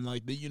driving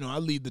like that. You know, I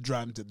leave the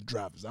driving to the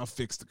drivers. I'll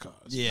fix the cars.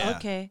 Yeah.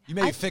 Okay. You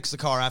maybe fix the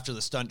car after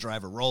the stunt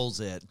driver rolls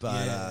it,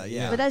 but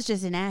yeah. But that's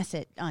just an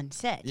asset on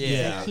set.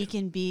 Yeah. Like, he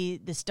can be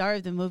the star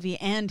of the movie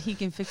and he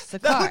can fix the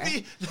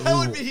That car.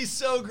 would be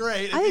so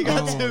great if I you think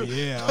got that's- Oh, to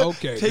yeah.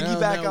 Okay.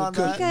 piggyback Now on would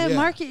cook. that. You gotta Yeah.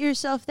 market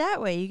yourself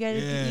that way. You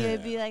gotta Yeah.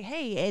 be like,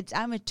 hey,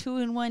 I'm a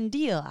 2-in-1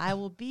 deal. I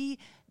will be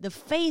the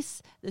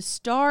face, the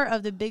star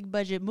of the big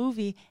budget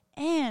movie,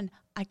 and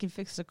I can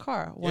fix the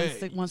car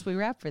once we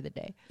wrap for the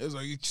day. It was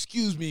like,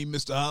 excuse me,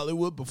 Mr.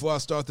 Hollywood, before I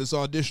start this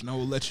audition, I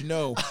will let you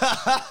know.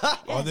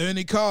 Are there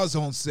any cars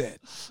on set?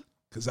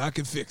 Because I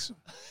can fix them.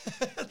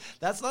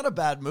 That's not a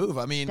bad move.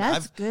 I mean,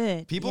 That's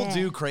good. People Yeah.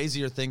 do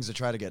crazier things to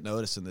try to get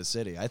noticed in this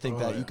city. I think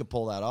that you could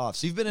pull that off.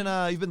 So you've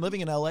been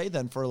living in LA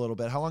then for a little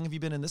bit. How long have you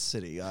been in this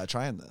city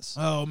trying this?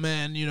 Oh,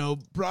 man,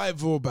 probably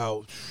for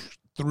about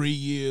 3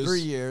 years. 3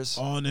 years.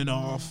 On and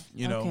off.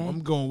 Okay. I'm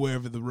going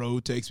wherever the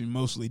road takes me,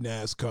 mostly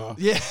NASCAR.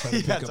 Yeah, Trying to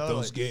pick yeah, up totally.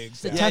 those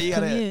gigs. It's a Yeah, tough you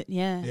gotta- commute.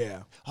 Yeah.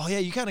 Yeah. Oh yeah,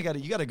 you kind of got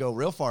to go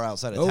real far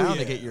outside of Oh, town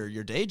to yeah. get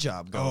your day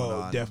job going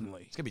Oh, on.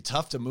 definitely. It's gonna be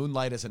tough to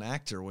moonlight as an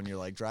actor when you're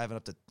like driving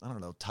up to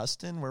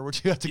Tustin. Where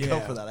would you have to go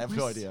Yeah. for that? I have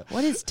no idea.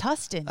 What is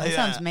Tustin? That Yeah.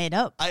 sounds made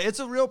up. It's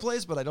a real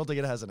place, but I don't think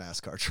it has a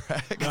NASCAR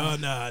track.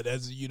 No,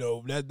 that's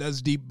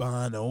that's deep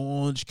behind the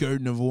orange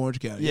curtain of Orange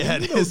County. Yeah,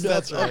 it is.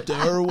 That's right. Up to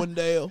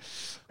Irwindale.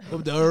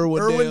 Up to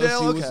Irwindale.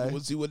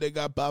 Irwindale, See what they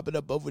got popping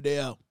up over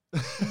there.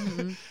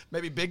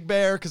 Maybe Big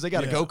Bear because they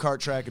got a Yeah. go-kart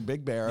track in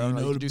Big Bear. I You don't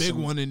know, know, you the could do big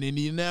some- one in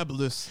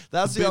Indianapolis.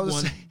 That's the big other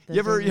one. one. The You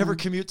ever big one.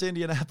 commute to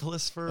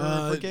Indianapolis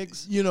for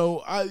gigs?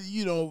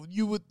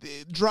 You would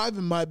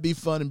driving might be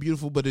fun and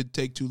beautiful, but it'd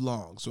take too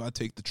long. So I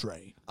take the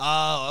train.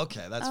 Oh,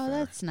 okay, that's Oh, fair.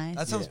 that's nice.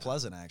 That sounds Yeah.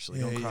 pleasant actually.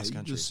 Going cross you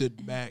country. just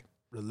sit back,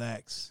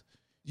 relax.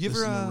 You ever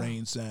listen to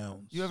rain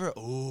sounds. You ever?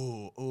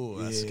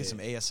 Let's get Yeah. some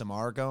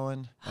ASMR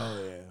going.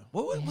 Oh yeah.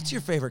 What's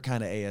your favorite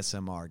kind of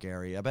ASMR,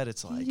 Gary? I bet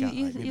it's like you, got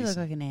like maybe you look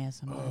some- like an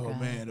ASMR Oh guy.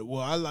 man.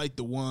 Well, I like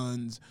the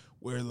ones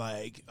where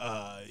like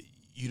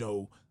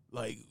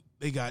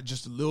they got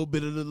just a little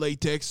bit of the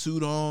latex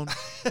suit on,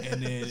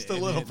 and then Just a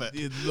little bit.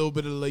 a little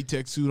bit of the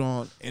latex suit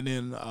on, and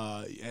then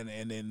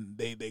and then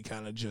they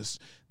kind of just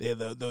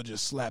they'll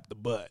just slap the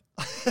butt.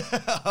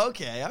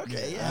 okay, yeah.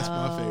 That's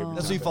my favorite.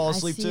 That's what you fall I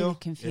asleep see to? the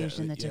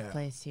confusion that Yeah. took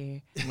place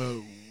here.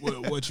 Well,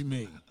 what you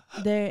mean?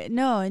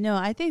 No.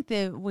 I think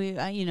that we,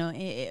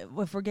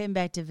 if we're getting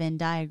back to Venn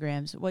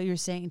diagrams, what you're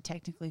saying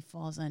technically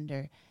falls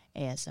under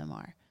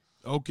ASMR.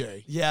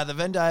 Okay. Yeah, the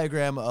Venn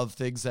diagram of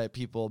things that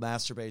people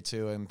masturbate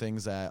to and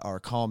things that are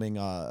calming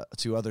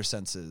to other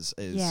senses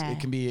is Yeah.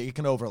 it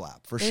can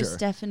overlap for There's sure.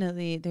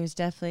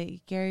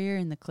 definitely Gary, you're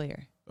in the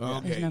clear.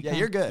 Okay. There's no Yeah, count.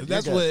 you're good.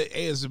 That's You're good. what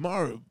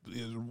ASMR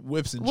is,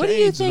 whips and What do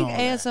you chains think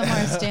and all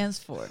that. ASMR stands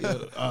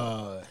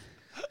for?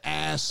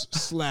 Ass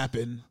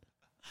slapping,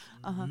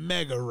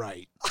 mega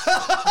right.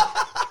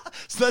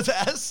 So that's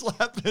ass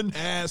slapping,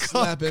 Ass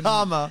slapping.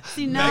 comma.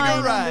 See, now I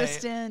mega right.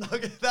 understand.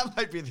 Okay, that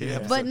might be the Yeah.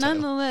 episode But title.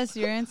 nonetheless,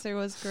 your answer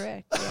was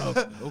correct.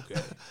 Yeah.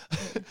 Okay.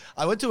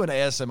 I went to an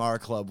ASMR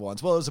club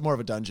once. Well, it was more of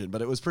a dungeon,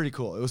 but it was pretty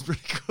cool. It was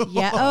pretty cool.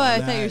 Yeah. Oh, I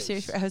thought you were Nice.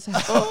 serious. I was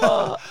like,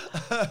 oh.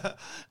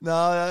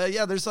 No,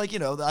 yeah, there's like,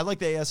 I like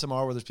the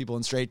ASMR where there's people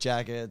in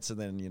straitjackets and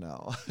then,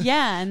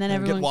 Yeah, and then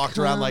And get everyone walked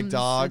around like comes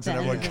dogs at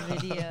and the end everyone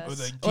of the video. Or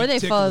they Or they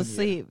keep fall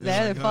tickling you. asleep. They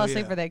They're either like, fall oh,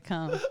 asleep yeah. or they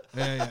come.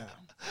 Yeah.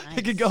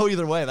 it could go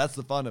either way. That's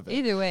the fun of it.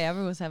 Either way,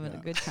 everyone's having a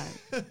good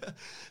time.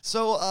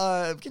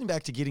 So, getting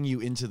back to getting you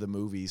into the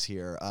movies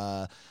here,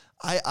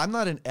 I'm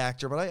not an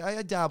actor, but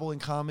I dabble in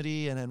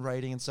comedy and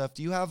writing and stuff.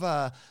 Do you have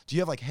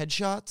like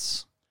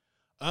headshots?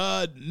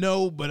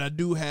 No, but I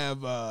do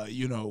have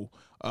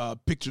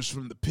pictures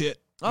from the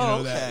pit.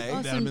 Oh, that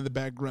okay. I'm in the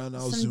background.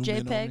 I'll some zoom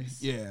in on me. JPEGs?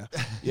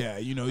 Yeah. Are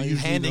you usually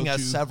handing go us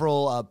to-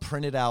 several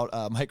printed out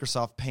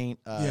Microsoft Paint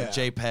Yeah.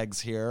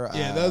 JPEGs here.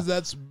 Yeah,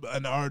 that's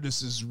an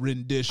artist's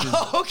rendition.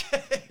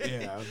 Okay.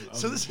 Yeah,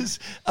 So this is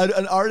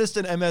an artist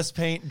in MS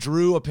Paint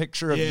drew a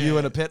picture of you Yeah.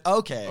 in a pit.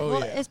 Okay. Oh, Well,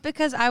 yeah. it's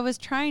because I was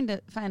trying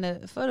to find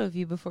a photo of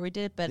you before we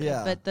did it, but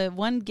Yeah. but the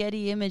one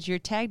Getty image you're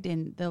tagged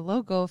in, the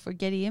logo for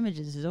Getty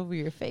Images is over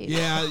your face.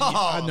 Yeah,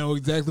 I know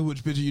exactly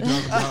which picture you're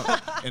talking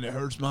about, and it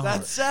hurts my heart.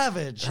 That's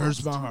savage. It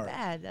hurts my heart.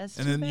 Bad. That's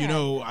And too then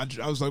bad.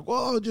 I was like,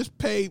 well, I'll just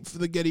pay for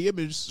the Getty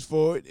images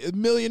for it, $1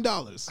 million.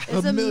 It's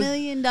 $1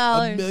 million.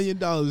 $1 million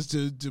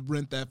to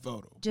rent that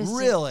photo. Just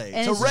Really?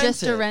 and To it's rent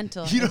just a it?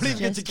 rental. You don't It's even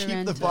get to just a keep the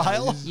rental.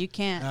 file? You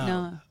can't.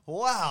 No.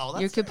 Wow.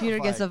 That's Your computer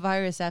gets a terrifying.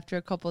 virus after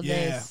a couple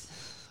Yeah. days.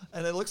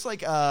 And it looks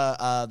like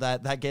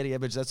that Getty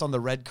image that's on the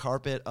red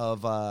carpet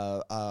of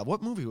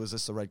what movie was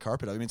this? The red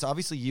carpet. I mean, it's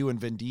obviously you and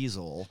Vin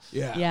Diesel.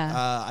 Yeah.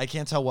 Yeah. I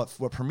can't tell what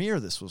premiere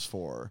this was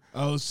for.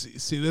 Oh,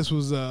 see, this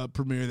was a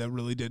premiere that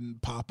really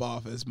didn't pop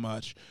off as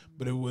much,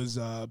 but it was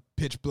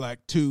Pitch Black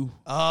 2.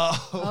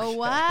 Oh, Oh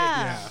wow.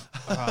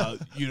 Yeah.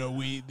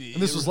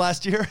 and this was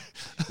last year.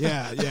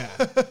 Yeah.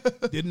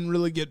 Didn't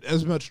really get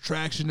as much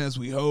traction as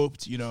we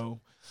hoped,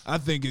 I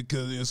think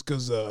it's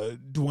because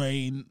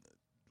Dwayne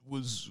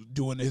was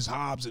doing his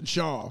Hobbs and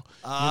Shaw.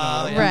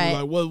 Yeah.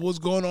 Right. Like, what's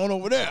going on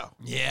over there?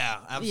 Yeah,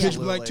 Pitch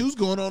absolutely. Black 2's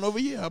going on over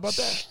here. How about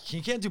that?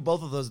 You can't do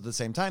both of those at the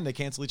same time. They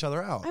cancel each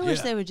other out. I wish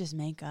Yeah. they would just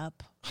make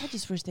up. I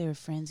just wish they were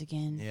friends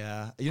again.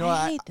 Yeah.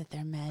 I hate that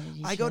they're mad at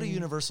each other. I go to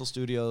Universal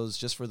Studios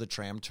just for the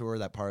tram tour,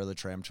 that part of the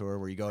tram tour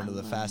where you go into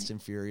the Fast and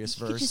Furious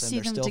You could verse just and see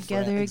they're them still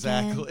together friends.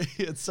 again.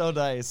 Exactly. It's so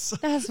nice.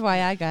 That's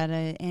why I got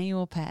an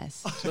annual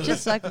pass,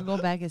 just so I could go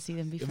back and see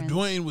them be If friends.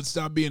 Dwayne would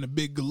stop being a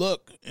big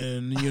look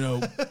and,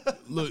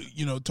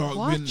 talk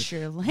Watch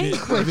your Vin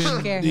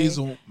language, Gary.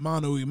 Diesel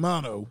mano y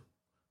mano,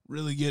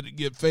 really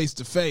get face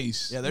to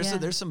face. Yeah,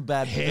 there's some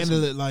bad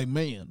Handle it like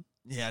man.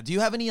 Yeah. Do you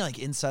have any like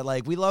inside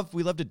we love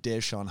to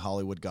dish on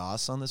Hollywood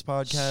goss on this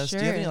podcast. Do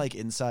you have any Sure. like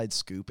inside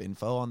scoop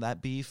info on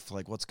that beef?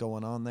 Like what's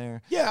going on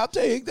there? Yeah, I'll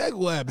tell you exactly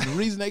what happened. The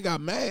reason they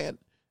got mad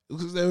was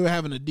because they were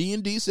having a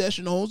D&D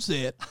session on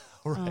set,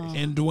 Right.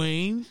 and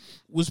Dwayne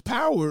was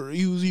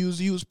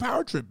he was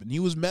power tripping. He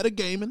was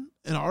metagaming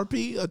an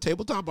a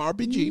tabletop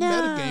RPG No.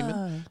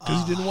 metagaming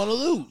because he didn't want to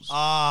lose.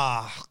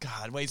 Ah,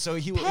 God. Wait, so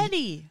he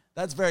Petty.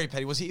 that's very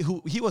petty. Was he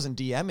he wasn't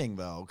DMing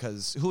though,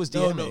 because who was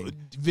DMing? No,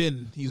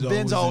 Vin.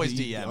 Vin's always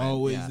the DMing,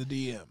 Always yeah. the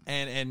DM.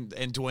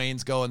 And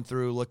Dwayne's going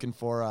through looking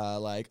for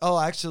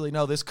actually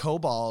no, this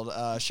kobold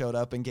showed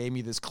up and gave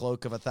me this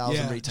cloak of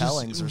 1,000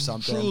 retellings just or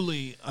something.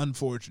 Truly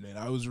unfortunate.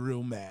 I was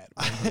real mad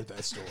when I heard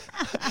that story.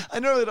 I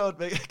normally don't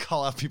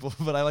call out people,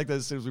 but I like that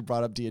as soon as we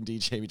brought up D&D,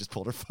 Jamie just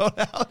pulled her phone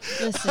out.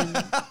 Listen,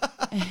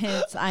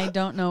 I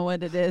don't know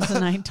what it is,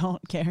 and I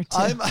don't care to.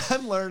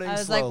 I'm learning. I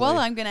was slowly. like, well,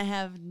 I'm gonna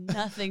have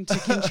nothing to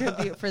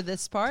contribute for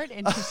this part.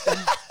 Interesting.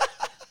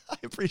 I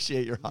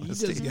appreciate your You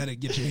honesty. just got to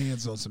get your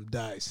hands on some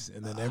dice,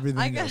 and then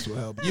everything else will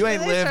help. You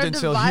ain't They lived start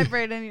until to you-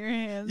 vibrate in your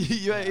hands.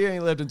 You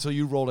ain't lived until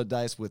you rolled a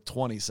dice with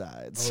 20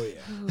 sides. Oh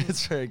yeah.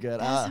 It's very good.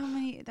 That's how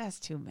many. That's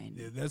too many.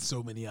 Yeah, that's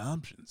so many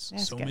options,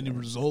 That's so gotta many be-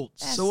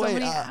 results. That's So so wait,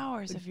 many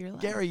hours of your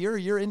life. Gary,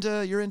 you're into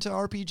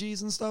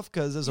RPGs and stuff?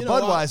 Because as a You know,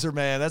 Budweiser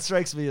man, that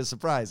strikes me as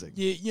surprising.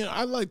 Yeah,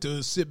 I like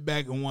to sit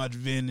back and watch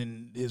Vin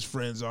and his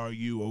friends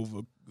argue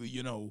over,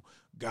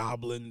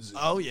 goblins. And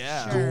Oh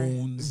yeah, Sure.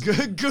 goons,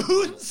 good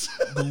goons.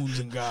 goons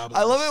and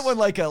goblins. I love it when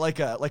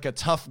like a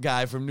tough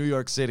guy from New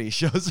York City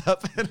shows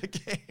up in a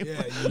game.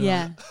 Yeah,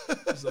 Yeah.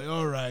 It's like,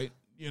 all right,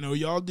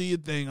 y'all do your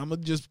thing. I'm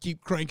gonna just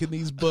keep cranking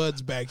these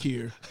buds back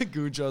here.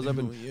 Goon shows up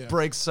and Yeah.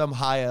 breaks some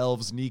high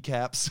elves'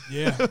 kneecaps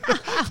Yeah,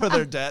 for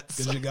their debts.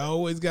 because you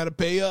always got to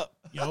pay up.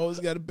 You always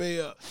got to pay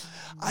up.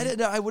 I didn't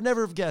know. I would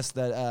never have guessed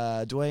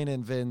that Dwayne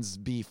and Vin's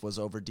beef was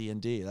over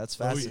D&D. That's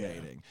Oh, yeah.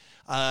 fascinating.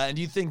 And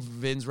do you think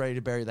Vin's ready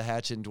to bury the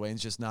hatchet and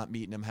Dwayne's just not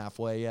meeting him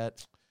halfway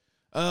yet?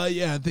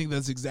 Yeah, I think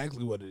that's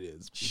exactly what it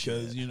is.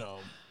 Because,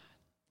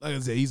 like I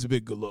said, he's a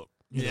big good look.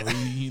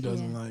 He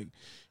doesn't Yeah. like,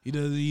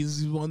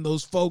 He's one of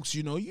those folks,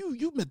 you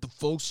met the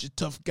folks, you're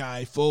tough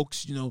guy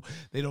folks,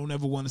 they don't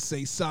ever want to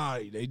say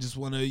sorry. They just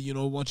want to,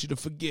 want you to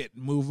forget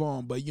and move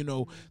on. But,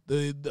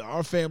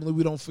 our family,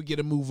 we don't forget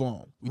and move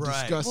on. We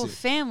discuss it.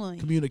 Family.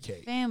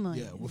 Communicate.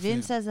 Family. Yeah, we're Vin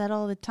family. says that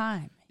all the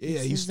time.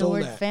 Yeah, he says stole the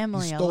word that.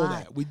 family He stole a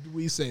lot. that.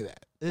 We say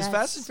that. Is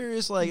Fast and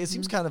Furious it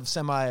seems kind of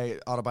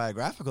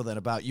semi-autobiographical then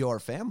about your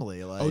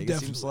family? Like, it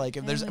seems definitely. like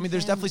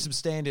there's definitely some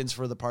stand-ins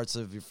for the parts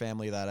of your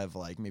family that have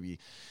maybe,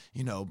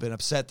 been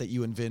upset that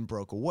you and Vin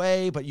broke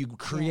away, but you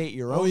create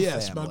your own. Oh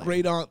yes, family. my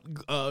great aunt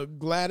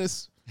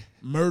Gladys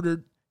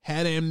murdered,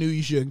 had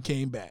amnesia, and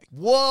came back.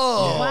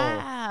 Whoa!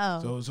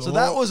 Wow. So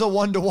that was a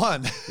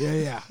 1-to-1.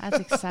 Yeah. That's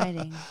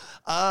exciting.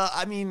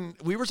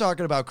 We were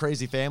talking about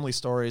crazy family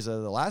stories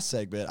in the last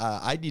segment.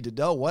 I need to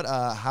know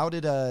how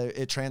did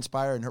it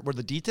transpire, and were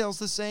the details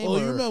the same? Well,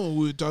 you remember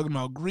we were talking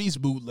about Grease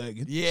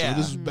bootlegging. Yeah. So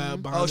this was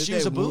behind Oh, the she day.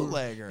 was a We were-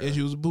 bootlegger. Yeah,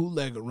 she was a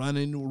bootlegger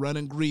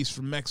running Grease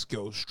from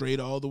Mexico straight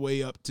all the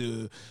way up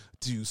to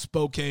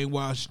Spokane,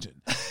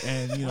 Washington,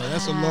 and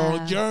that's a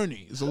long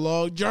journey. It's a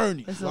long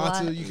journey. It's a Lots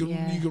lot, of you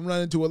yeah. can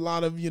run into a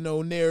lot of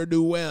ne'er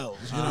do wells.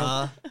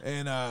 Uh-huh.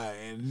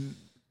 And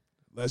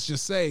let's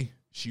just say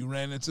she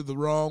ran into the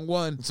wrong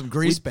one. Some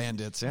grease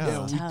bandits,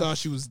 Yeah, we Tough. thought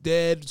she was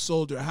dead,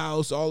 sold her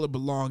house, all her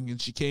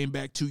belongings. She came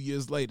back 2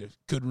 years later.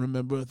 Couldn't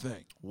remember a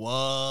thing.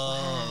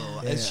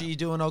 Whoa. Yeah. Is she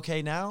doing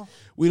okay now?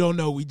 We don't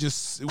know. We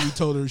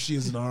told her she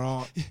isn't our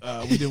aunt.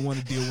 We didn't want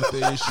to deal with the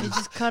You issues.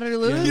 just cut her Yeah,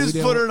 loose? we You just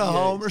didn't put her in a want-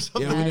 home or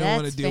something? Yeah, we Now didn't want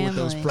to that's deal with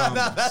those family.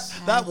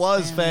 problems. that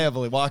was family.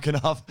 family walking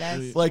off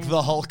That's like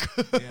the Hulk.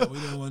 Yeah, we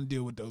didn't want to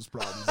deal with those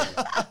problems.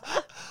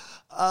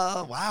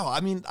 Wow.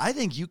 I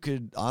think you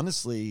could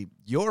honestly,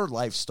 your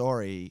life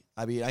story.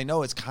 I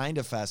know it's kind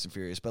of Fast and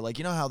Furious, but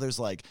how there's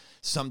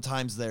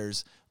sometimes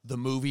there's the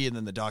movie and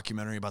then the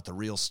documentary about the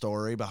real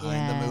story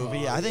behind the Yeah.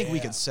 movie. I think we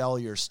yeah. could sell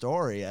your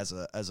story as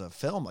a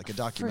film, like a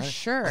documentary,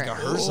 sure. like a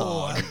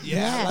Herzog. Oh, yeah, I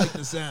Yeah. like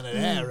the sound of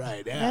that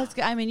right now. That's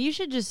good. You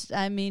should just,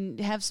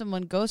 have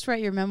someone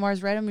ghostwrite your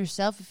memoirs, write them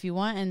yourself if you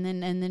want, and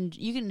then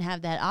you can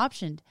have that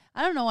option.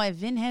 I don't know why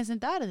Vin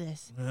hasn't thought of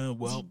this. Well,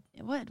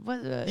 What?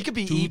 You could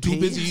be too EP.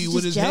 busy He's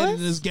with just his head jealous?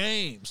 in his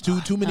games.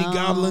 Too many Oh.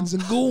 goblins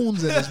and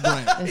goons in his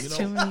brain. There's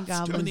too many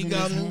goblins Too many in his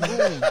goblins and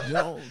head.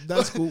 goons.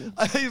 That's cool.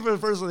 I think for the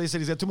first one they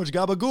said he's got too much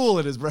gabagool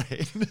in his brain.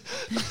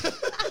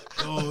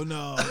 Oh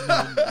no, that's Now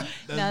not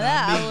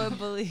that me. I would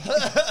believe.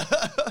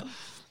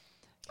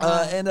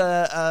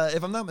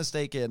 If I'm not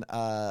mistaken,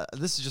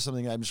 this is just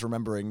something I'm just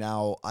remembering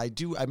now. I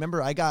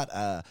remember I got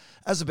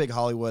as a big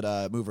Hollywood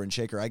mover and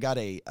shaker, I got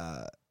a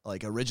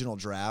original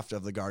draft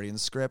of the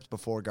Guardians script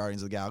before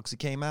Guardians of the Galaxy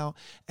came out,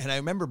 and I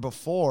remember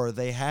before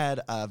they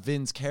had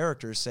Vin's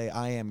character say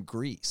 "I am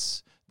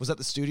Grease." Was that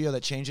the studio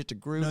that changed it to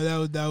Groot?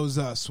 No, that was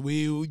us.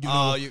 We, yeah.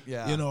 I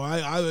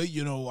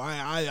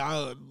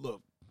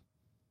look.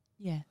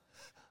 Yeah.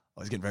 I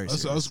was getting very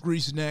Us serious.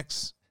 grease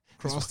necks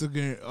across the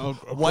game,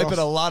 Wiping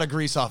a lot of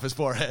grease off his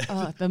forehead.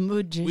 Oh, the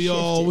mood just We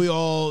shifted.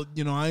 all,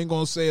 I ain't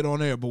gonna say it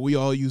on air, but we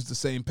all use the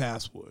same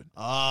password.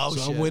 Oh,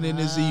 So shit. I went in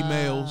his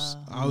emails.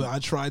 I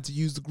tried to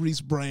use the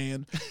Grease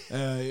brand,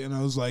 and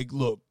I was like,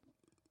 "Look,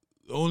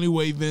 the only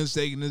way Vince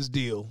taking this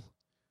deal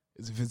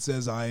is if it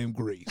says I am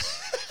Grease."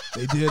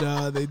 They did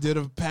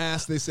a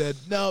pass. They said,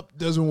 "Nope,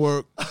 doesn't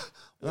work."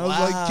 And I was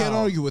like, "Can't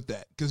Wow. argue with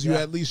that because you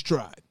Yeah. at least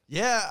tried."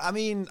 Yeah, I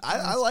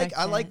respect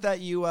like that. that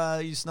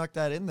you snuck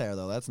that in there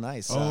though. That's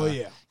nice. Oh,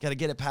 yeah. got to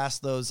get it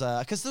past those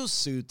because those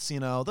suits, they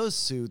don't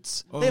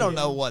Oh,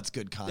 know yeah. what's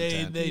good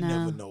content. They No.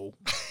 never know.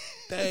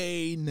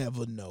 They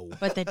never know.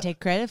 But they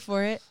take credit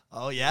for it.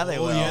 Oh yeah, they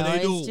Oh, will. yeah,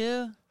 they Always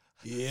do. do.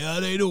 Yeah,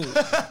 they do.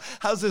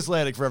 How's this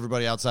landing for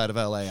everybody outside of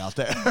LA out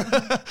there?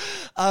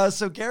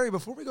 So Gary,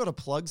 before we go to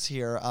plugs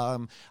here, I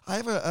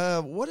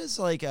have what is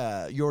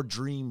your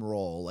dream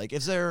role? Like,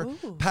 is there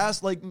Ooh.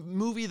 past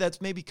movie that's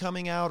maybe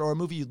coming out, or a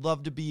movie you'd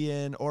love to be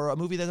in, or a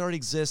movie that already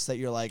exists that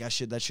you're like,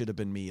 that should have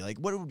been me? Like,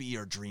 what would be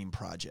your dream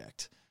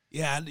project?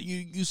 Yeah,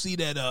 you see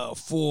that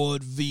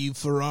Ford v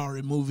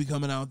Ferrari movie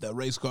coming out, that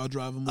race car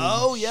driver movie?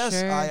 Oh yes,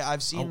 Sure.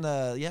 I've seen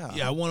Yeah,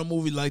 I want a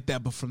movie like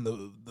that, but from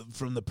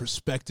the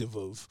perspective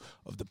of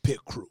the pit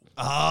crew.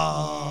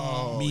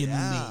 Oh, Me and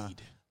yeah. the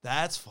lead.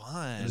 That's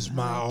fun. It's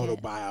my like it.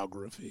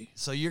 autobiography.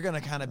 So you're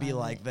gonna kind of be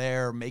like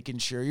there, making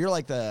sure you're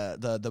like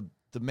the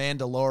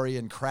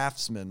Mandalorian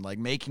craftsman, like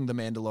making the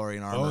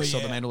Mandalorian armor, Oh, so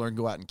the yeah. Mandalorian can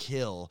go out and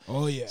kill.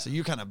 Oh yeah. So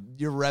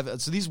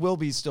so these will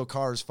be still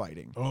cars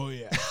fighting. Oh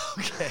yeah.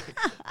 Okay,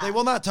 they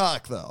will not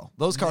talk though.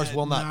 Those cars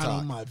will not Not talk.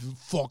 on my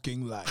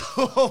fucking life.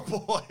 Oh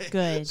boy.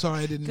 Good.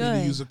 Sorry, I didn't mean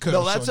Good. to use a curse.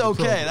 No, that's on your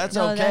okay. program. That's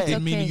No, okay. that's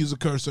Didn't mean to okay. use a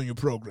curse on your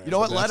program. You know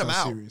what? but Let that's him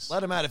how out. serious.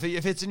 Let him out.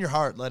 If it's in your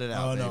heart, let it Oh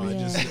out. no,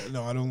 baby.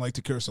 I don't like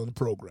to curse on the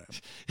program.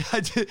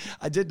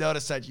 I did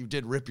notice that you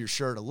did rip your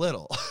shirt a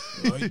little.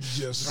 It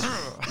just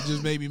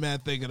made me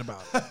mad thinking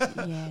about it.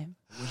 Yeah.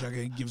 Wish I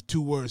could give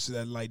 2 words to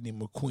that Lightning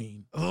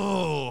McQueen.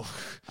 Oh,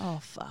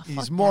 fuck. he's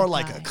fuck more that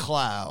like guy. a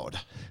cloud.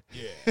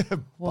 Yeah.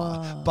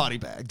 Whoa. Body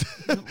bagged.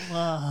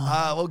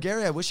 Well,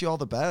 Gary, I wish you all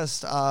the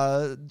best.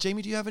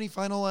 Jamie, do you have any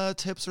final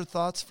tips or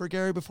thoughts for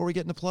Gary before we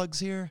get into plugs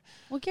here?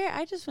 Well, Gary,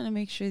 I just want to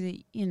make sure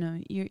that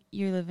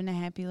you're living a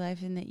happy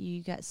life and that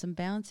you got some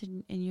balance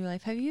in your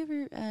life. Have you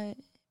ever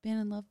been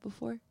in love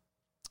before?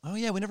 Oh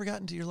yeah, we never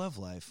got into your love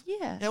life.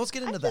 Yeah. Yeah, let's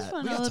get into I that. just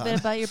want We to know got a little time. bit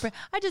about your.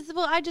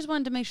 I just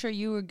wanted to make sure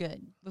you were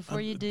good before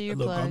you do your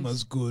Look, plugs. I'm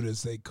as good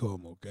as they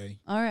come, okay?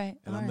 All right.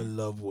 And all I'm right. in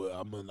love with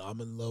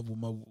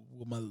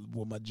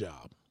my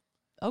job.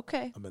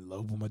 Okay. I'm in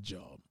love with my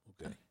job,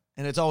 okay?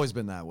 And it's always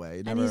been that way.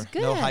 And Never, he's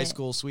good no at high it.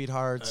 school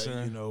sweethearts.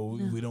 or,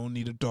 We don't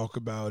need to talk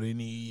about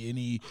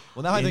any.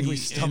 well, now I think we any-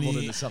 stumbled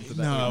any- into something.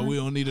 That No, we- we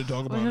don't need to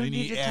talk We about don't need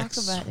any to talk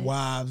about it.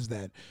 ex-wives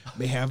that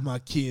may have my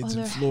kids Oh,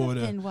 in there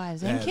Florida. have been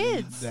wives and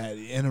kids. That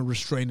in a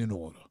restraining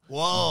order.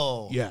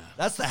 Whoa. Yeah.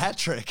 That's the hat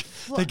trick.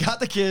 They got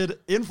the kid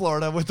in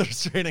Florida with the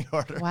restraining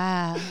order.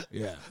 Wow.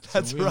 Yeah,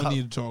 That's so we rough. don't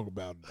need to talk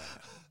about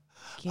that.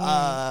 Gary,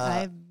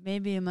 I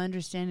maybe am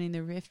understanding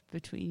the rift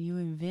between you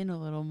and Vin a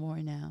little more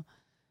now.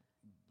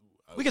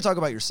 We could talk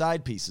about your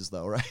side pieces,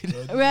 though, right?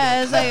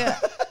 Right. It's like,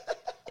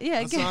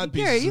 yeah, The side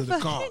Gary, pieces you of the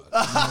fucking.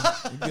 car.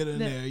 You get in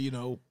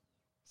there,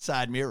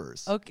 Side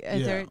mirrors. Okay,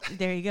 Yeah.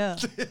 there you go.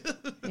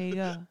 There you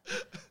go.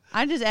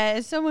 I just,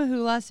 as someone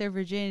who lost their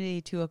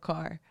virginity to a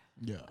car,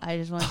 Yeah. I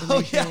just wanted to Oh,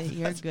 make sure yeah, that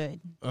you're good.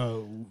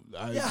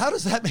 Yeah, how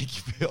does that make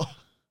you feel?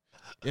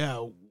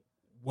 Yeah.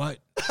 What?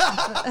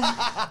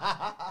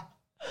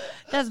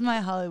 That's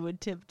my Hollywood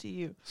tip to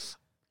you: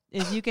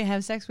 is you can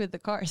have sex with the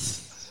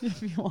cars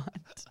if you want.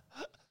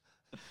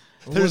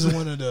 It wasn't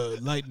one of the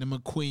Lightning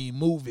McQueen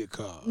movie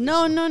cars.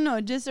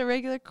 No, just a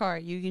regular car.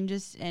 You can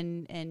just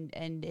and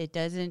it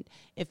doesn't.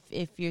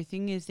 If your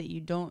thing is that you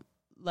don't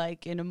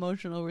like an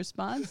emotional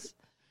response,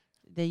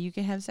 then you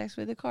can have sex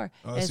with the car.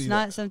 Oh, It's see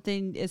not that.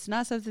 something. It's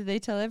not something they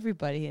tell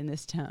everybody in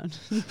this town.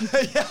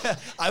 Yeah,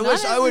 I Not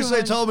wish they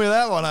everyone. told me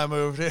that when I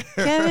moved here.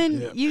 Kevin,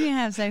 Yeah. you can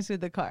have sex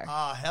with the car.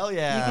 Oh, hell You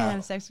yeah. can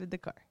have sex with the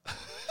car.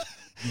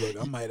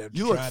 Look, I might have to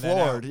You look try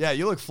floored. that Yeah,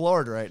 you look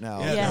floored right now.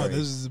 out. Yeah, Yeah. no,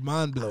 this is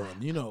mind blowing.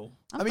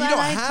 I'm I mean, you glad don't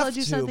I have told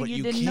you to, something but you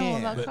you didn't know can.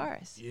 about But-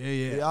 cars.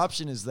 Yeah. The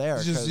option is there.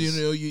 It's just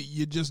 'cause-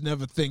 you just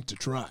never think to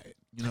try it.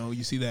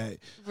 You see that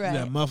Right.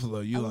 that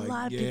muffler. You A like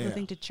lot of yeah. people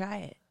think to try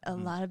it. A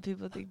lot of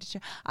people think to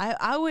try.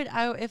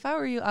 I if I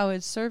were you, I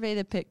would survey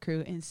the pit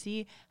crew and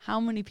see how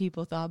many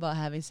people thought about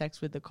having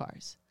sex with the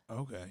cars.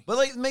 Okay. But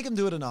like, make them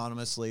do it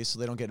anonymously so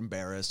they don't get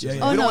embarrassed. Yeah, Just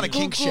yeah. like, we Oh, don't no, want to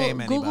kink shame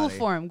anybody.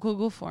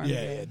 Google form.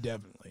 Yeah,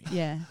 definitely.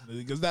 Yeah.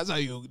 Because that's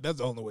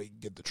the only way you can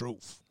get the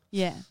truth.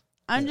 Yeah.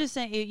 I'm just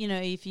saying,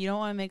 if you don't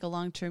want to make a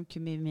long-term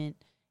commitment,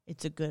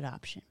 it's a good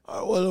option.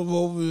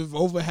 Well, if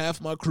over half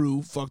my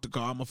crew fuck the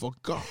car, I'm gonna fuck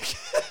the car.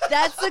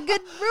 That's a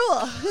good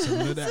rule.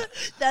 Something like that.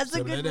 That's a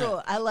Something good like that.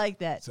 rule. I like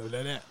that. So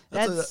that.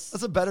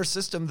 That's a better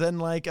system than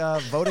like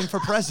voting for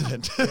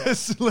president.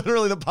 It's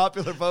literally the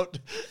popular vote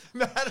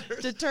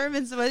matters.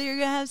 Determines whether you're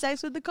gonna have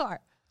sex with the car.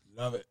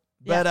 Love it.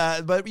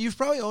 But you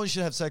probably only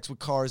should have sex with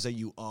cars that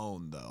you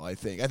own, though. I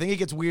think it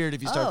gets weird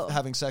if you start Oh.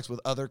 having sex with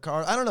other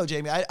cars. I don't know,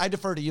 Jamie. I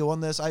defer to you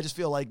on this. I just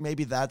feel like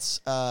maybe that's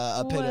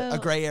a Well-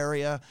 gray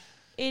area.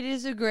 It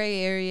is a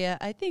gray area.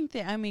 I think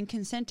that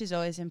consent is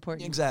always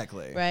important.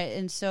 Exactly. Right.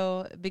 And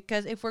so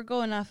because if we're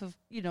going off of,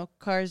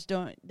 cars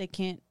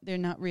they're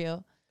not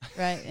real,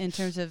 right? In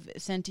terms of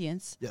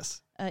sentience,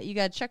 Yes. you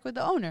got to check with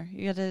the owner.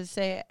 You got to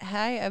say,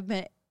 "Hi, I've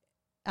been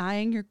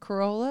eyeing your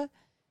Corolla,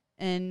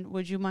 and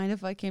would you mind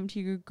if I came to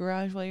your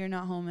garage while you're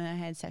not home and I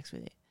had sex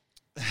with it?"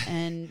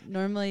 And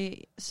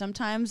normally,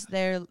 sometimes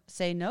they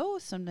say no,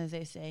 sometimes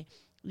they say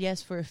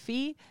yes for a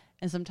fee,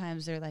 and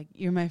sometimes they're like,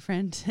 "You're my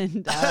friend,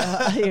 and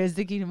here's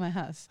the key to my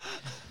house."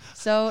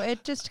 So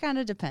it just kind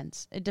of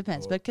depends. It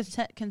depends, but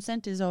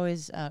consent is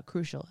always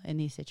crucial in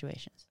these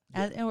situations,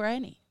 or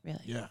any really.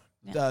 Yeah.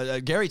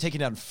 Gary taking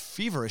down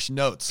feverish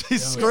notes.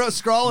 He's yeah.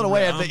 scrolling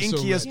away at the I'm so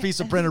inkiest ready. piece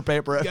of printer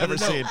paper I've ever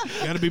seen.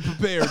 Gotta be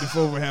prepared if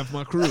over half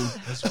my crew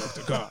has fucked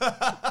the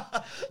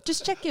car.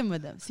 Just check in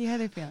with them, see how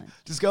they're feeling.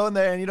 Just go in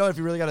there, and if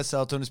you really got to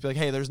sell to them, just be like,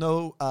 hey, there's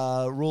no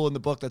rule in the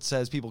book that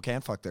says people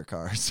can't fuck their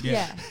cars.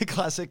 Yeah.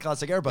 classic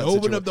Airbus.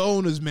 Open up the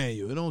owner's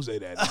manual. It don't say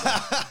that.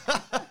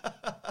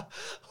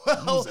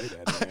 Well, Don't say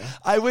that, man.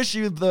 I wish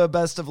you the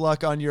best of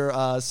luck on your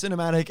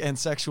cinematic and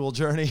sexual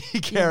journey,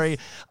 Gary.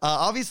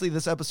 Obviously,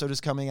 this episode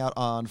is coming out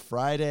on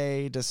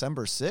Friday,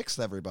 December 6th,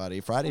 everybody.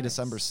 Friday,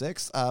 December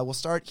 6th. We'll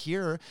start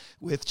here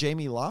with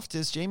Jamie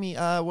Loftus. Jamie,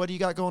 what do you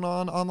got going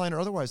on online or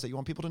otherwise that you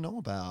want people to know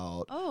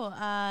about?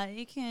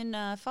 You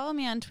can follow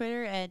me on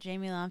Twitter at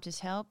Jamie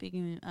Loftus Help. You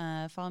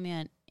can follow me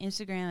on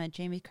Instagram at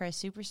Jamie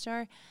Christ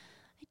Superstar.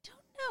 I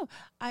don't know.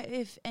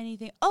 If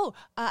anything,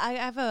 I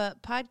have a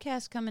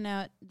podcast coming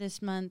out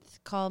this month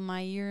called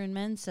My Year in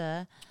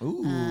Mensa.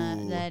 Ooh.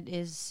 That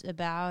is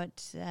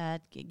about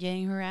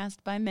getting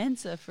harassed by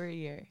Mensa for a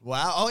year.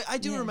 Wow. Oh, I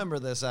do remember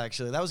this,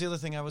 actually. That was the other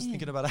thing I was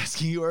thinking about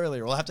asking you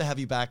earlier. We'll have to have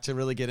you back to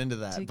really get into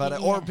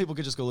that. Or people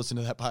could just go listen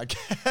to that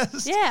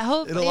podcast.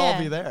 Yeah, it'll all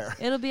be there.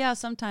 It'll be out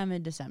sometime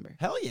in December.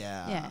 Hell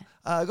yeah.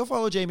 Yeah. Go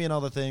follow Jamie and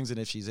all the things, and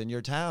if she's in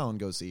your town,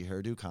 go see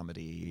her do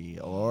comedy.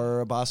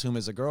 Or Boss Whom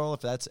is a Girl.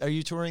 Are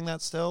you touring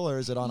that still, or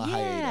is it on a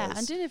hiatus? Yeah,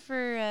 I'm doing it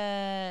for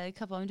a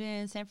couple. I'm doing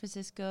it in San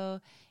Francisco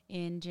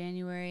in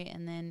January,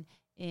 and then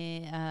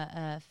in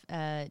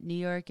New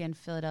York and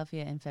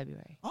Philadelphia in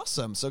February.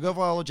 Awesome. So go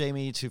follow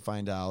Jamie to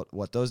find out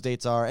what those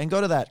dates are, and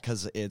go to that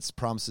because it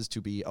promises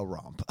to be a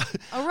romp.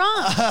 A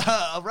romp.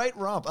 A right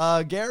romp.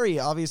 Gary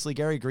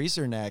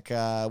Greaserneck.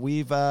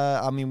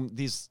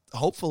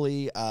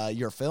 Hopefully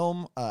your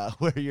film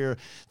where you're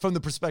from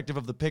the perspective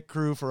of the pit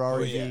crew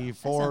Ferrari v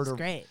Ford. That sounds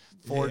great.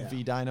 Ford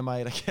v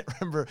Dynamite. I can't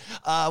remember.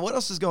 What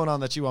else is going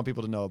on that you want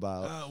people to know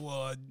about?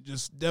 Well,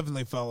 just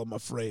definitely follow my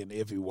friend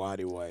Iffy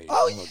Waddy Way.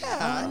 Oh yeah,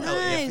 I know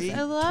nice. Iffy.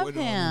 I love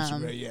Twitter,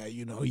 him. Yeah,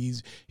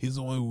 he's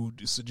the one who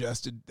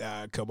suggested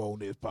come on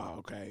this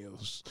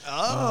podcast.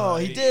 Oh,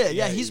 he did.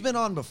 Yeah, he's been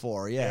on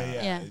before.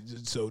 Yeah.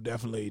 So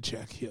definitely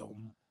check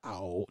him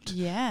out.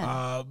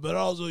 Yeah. But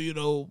also,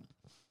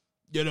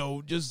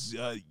 just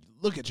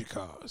look at your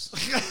cars.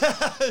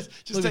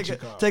 Just take a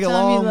Tell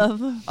me you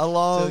love him.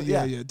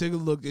 Take a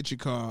look at your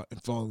car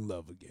and fall in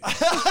love again.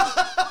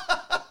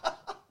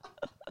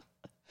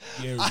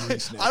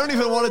 I don't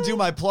even want to do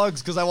my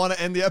plugs because I want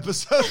to end the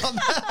episode on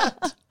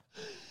that.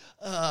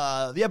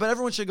 But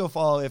everyone should go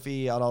follow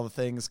Iffy on all the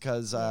things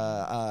because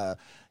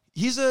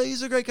he's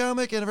a great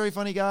comic and a very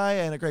funny guy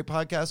and a great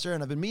podcaster.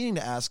 And I've been meaning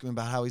to ask him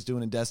about how he's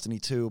doing in Destiny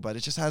 2, but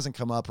it just hasn't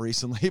come up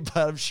recently. But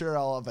I'm sure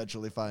I'll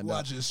eventually find out.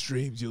 Watch his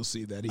streams, you'll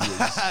see that he is.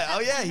 Oh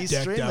yeah, he's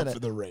decked streaming out it for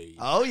the raid.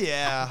 Oh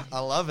yeah, I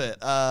love it.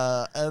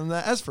 And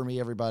as for me,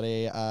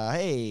 everybody,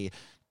 hey.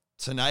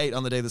 Tonight,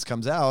 on the day this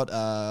comes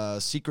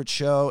out, secret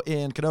show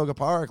in Canoga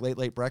Park,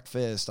 Late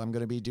Breakfast. I'm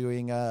going to be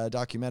doing a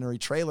documentary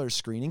trailer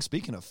screening.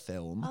 Speaking of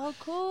film. Oh,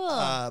 cool.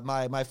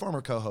 My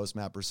former co-host,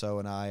 Matt Brousseau,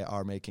 and I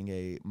are making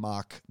a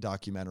mock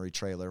documentary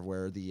trailer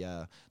where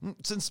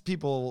since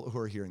people who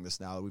are hearing this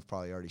now, we've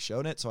probably already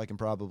shown it, so I can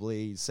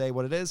probably say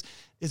what it is.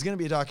 It's going to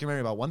be a documentary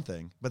about one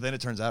thing, but then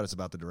it turns out it's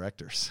about the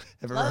directors.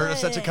 Have you ever heard of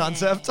such a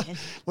concept?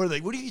 Where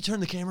what if you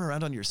turn the camera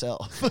around on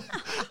yourself?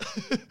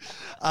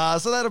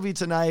 So that'll be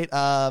tonight.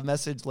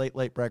 Message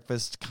late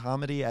breakfast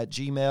comedy at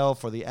Gmail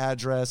for the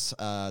address.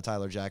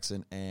 Tyler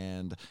Jackson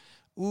and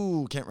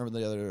can't remember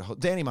the other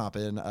Danny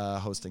Maupin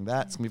hosting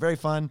that. It's gonna be very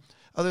fun.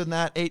 Other than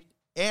that,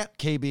 at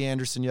KB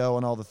Anderson Yo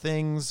and all the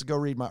things. Go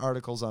read my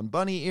articles on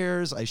bunny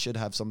ears. I should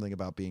have something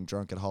about being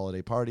drunk at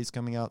holiday parties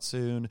coming out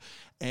soon.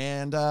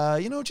 And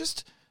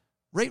just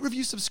rate,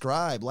 review,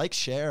 subscribe, like,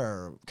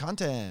 share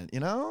content.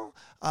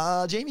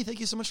 Jamie, thank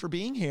you so much for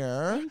being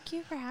here. Thank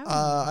you for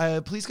having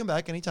me. Please come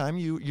back anytime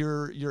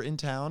you're in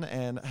town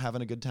and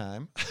having a good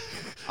time.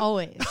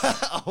 Always.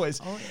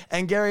 Always.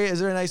 And Gary, is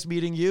there nice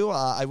meeting you?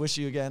 I wish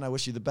you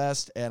the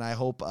best, and I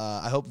hope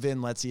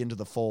Vin lets you into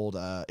the fold,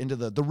 into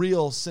the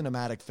real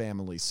cinematic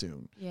family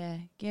soon. Yeah,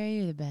 Gary,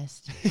 you're the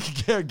best.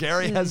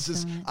 Gary has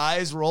his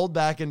eyes rolled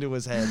back into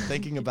his head,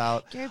 thinking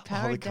about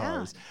all the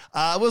cars.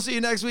 We'll see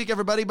you next week,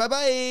 everybody.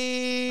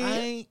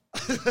 Bye-bye.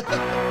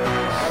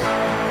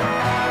 Bye.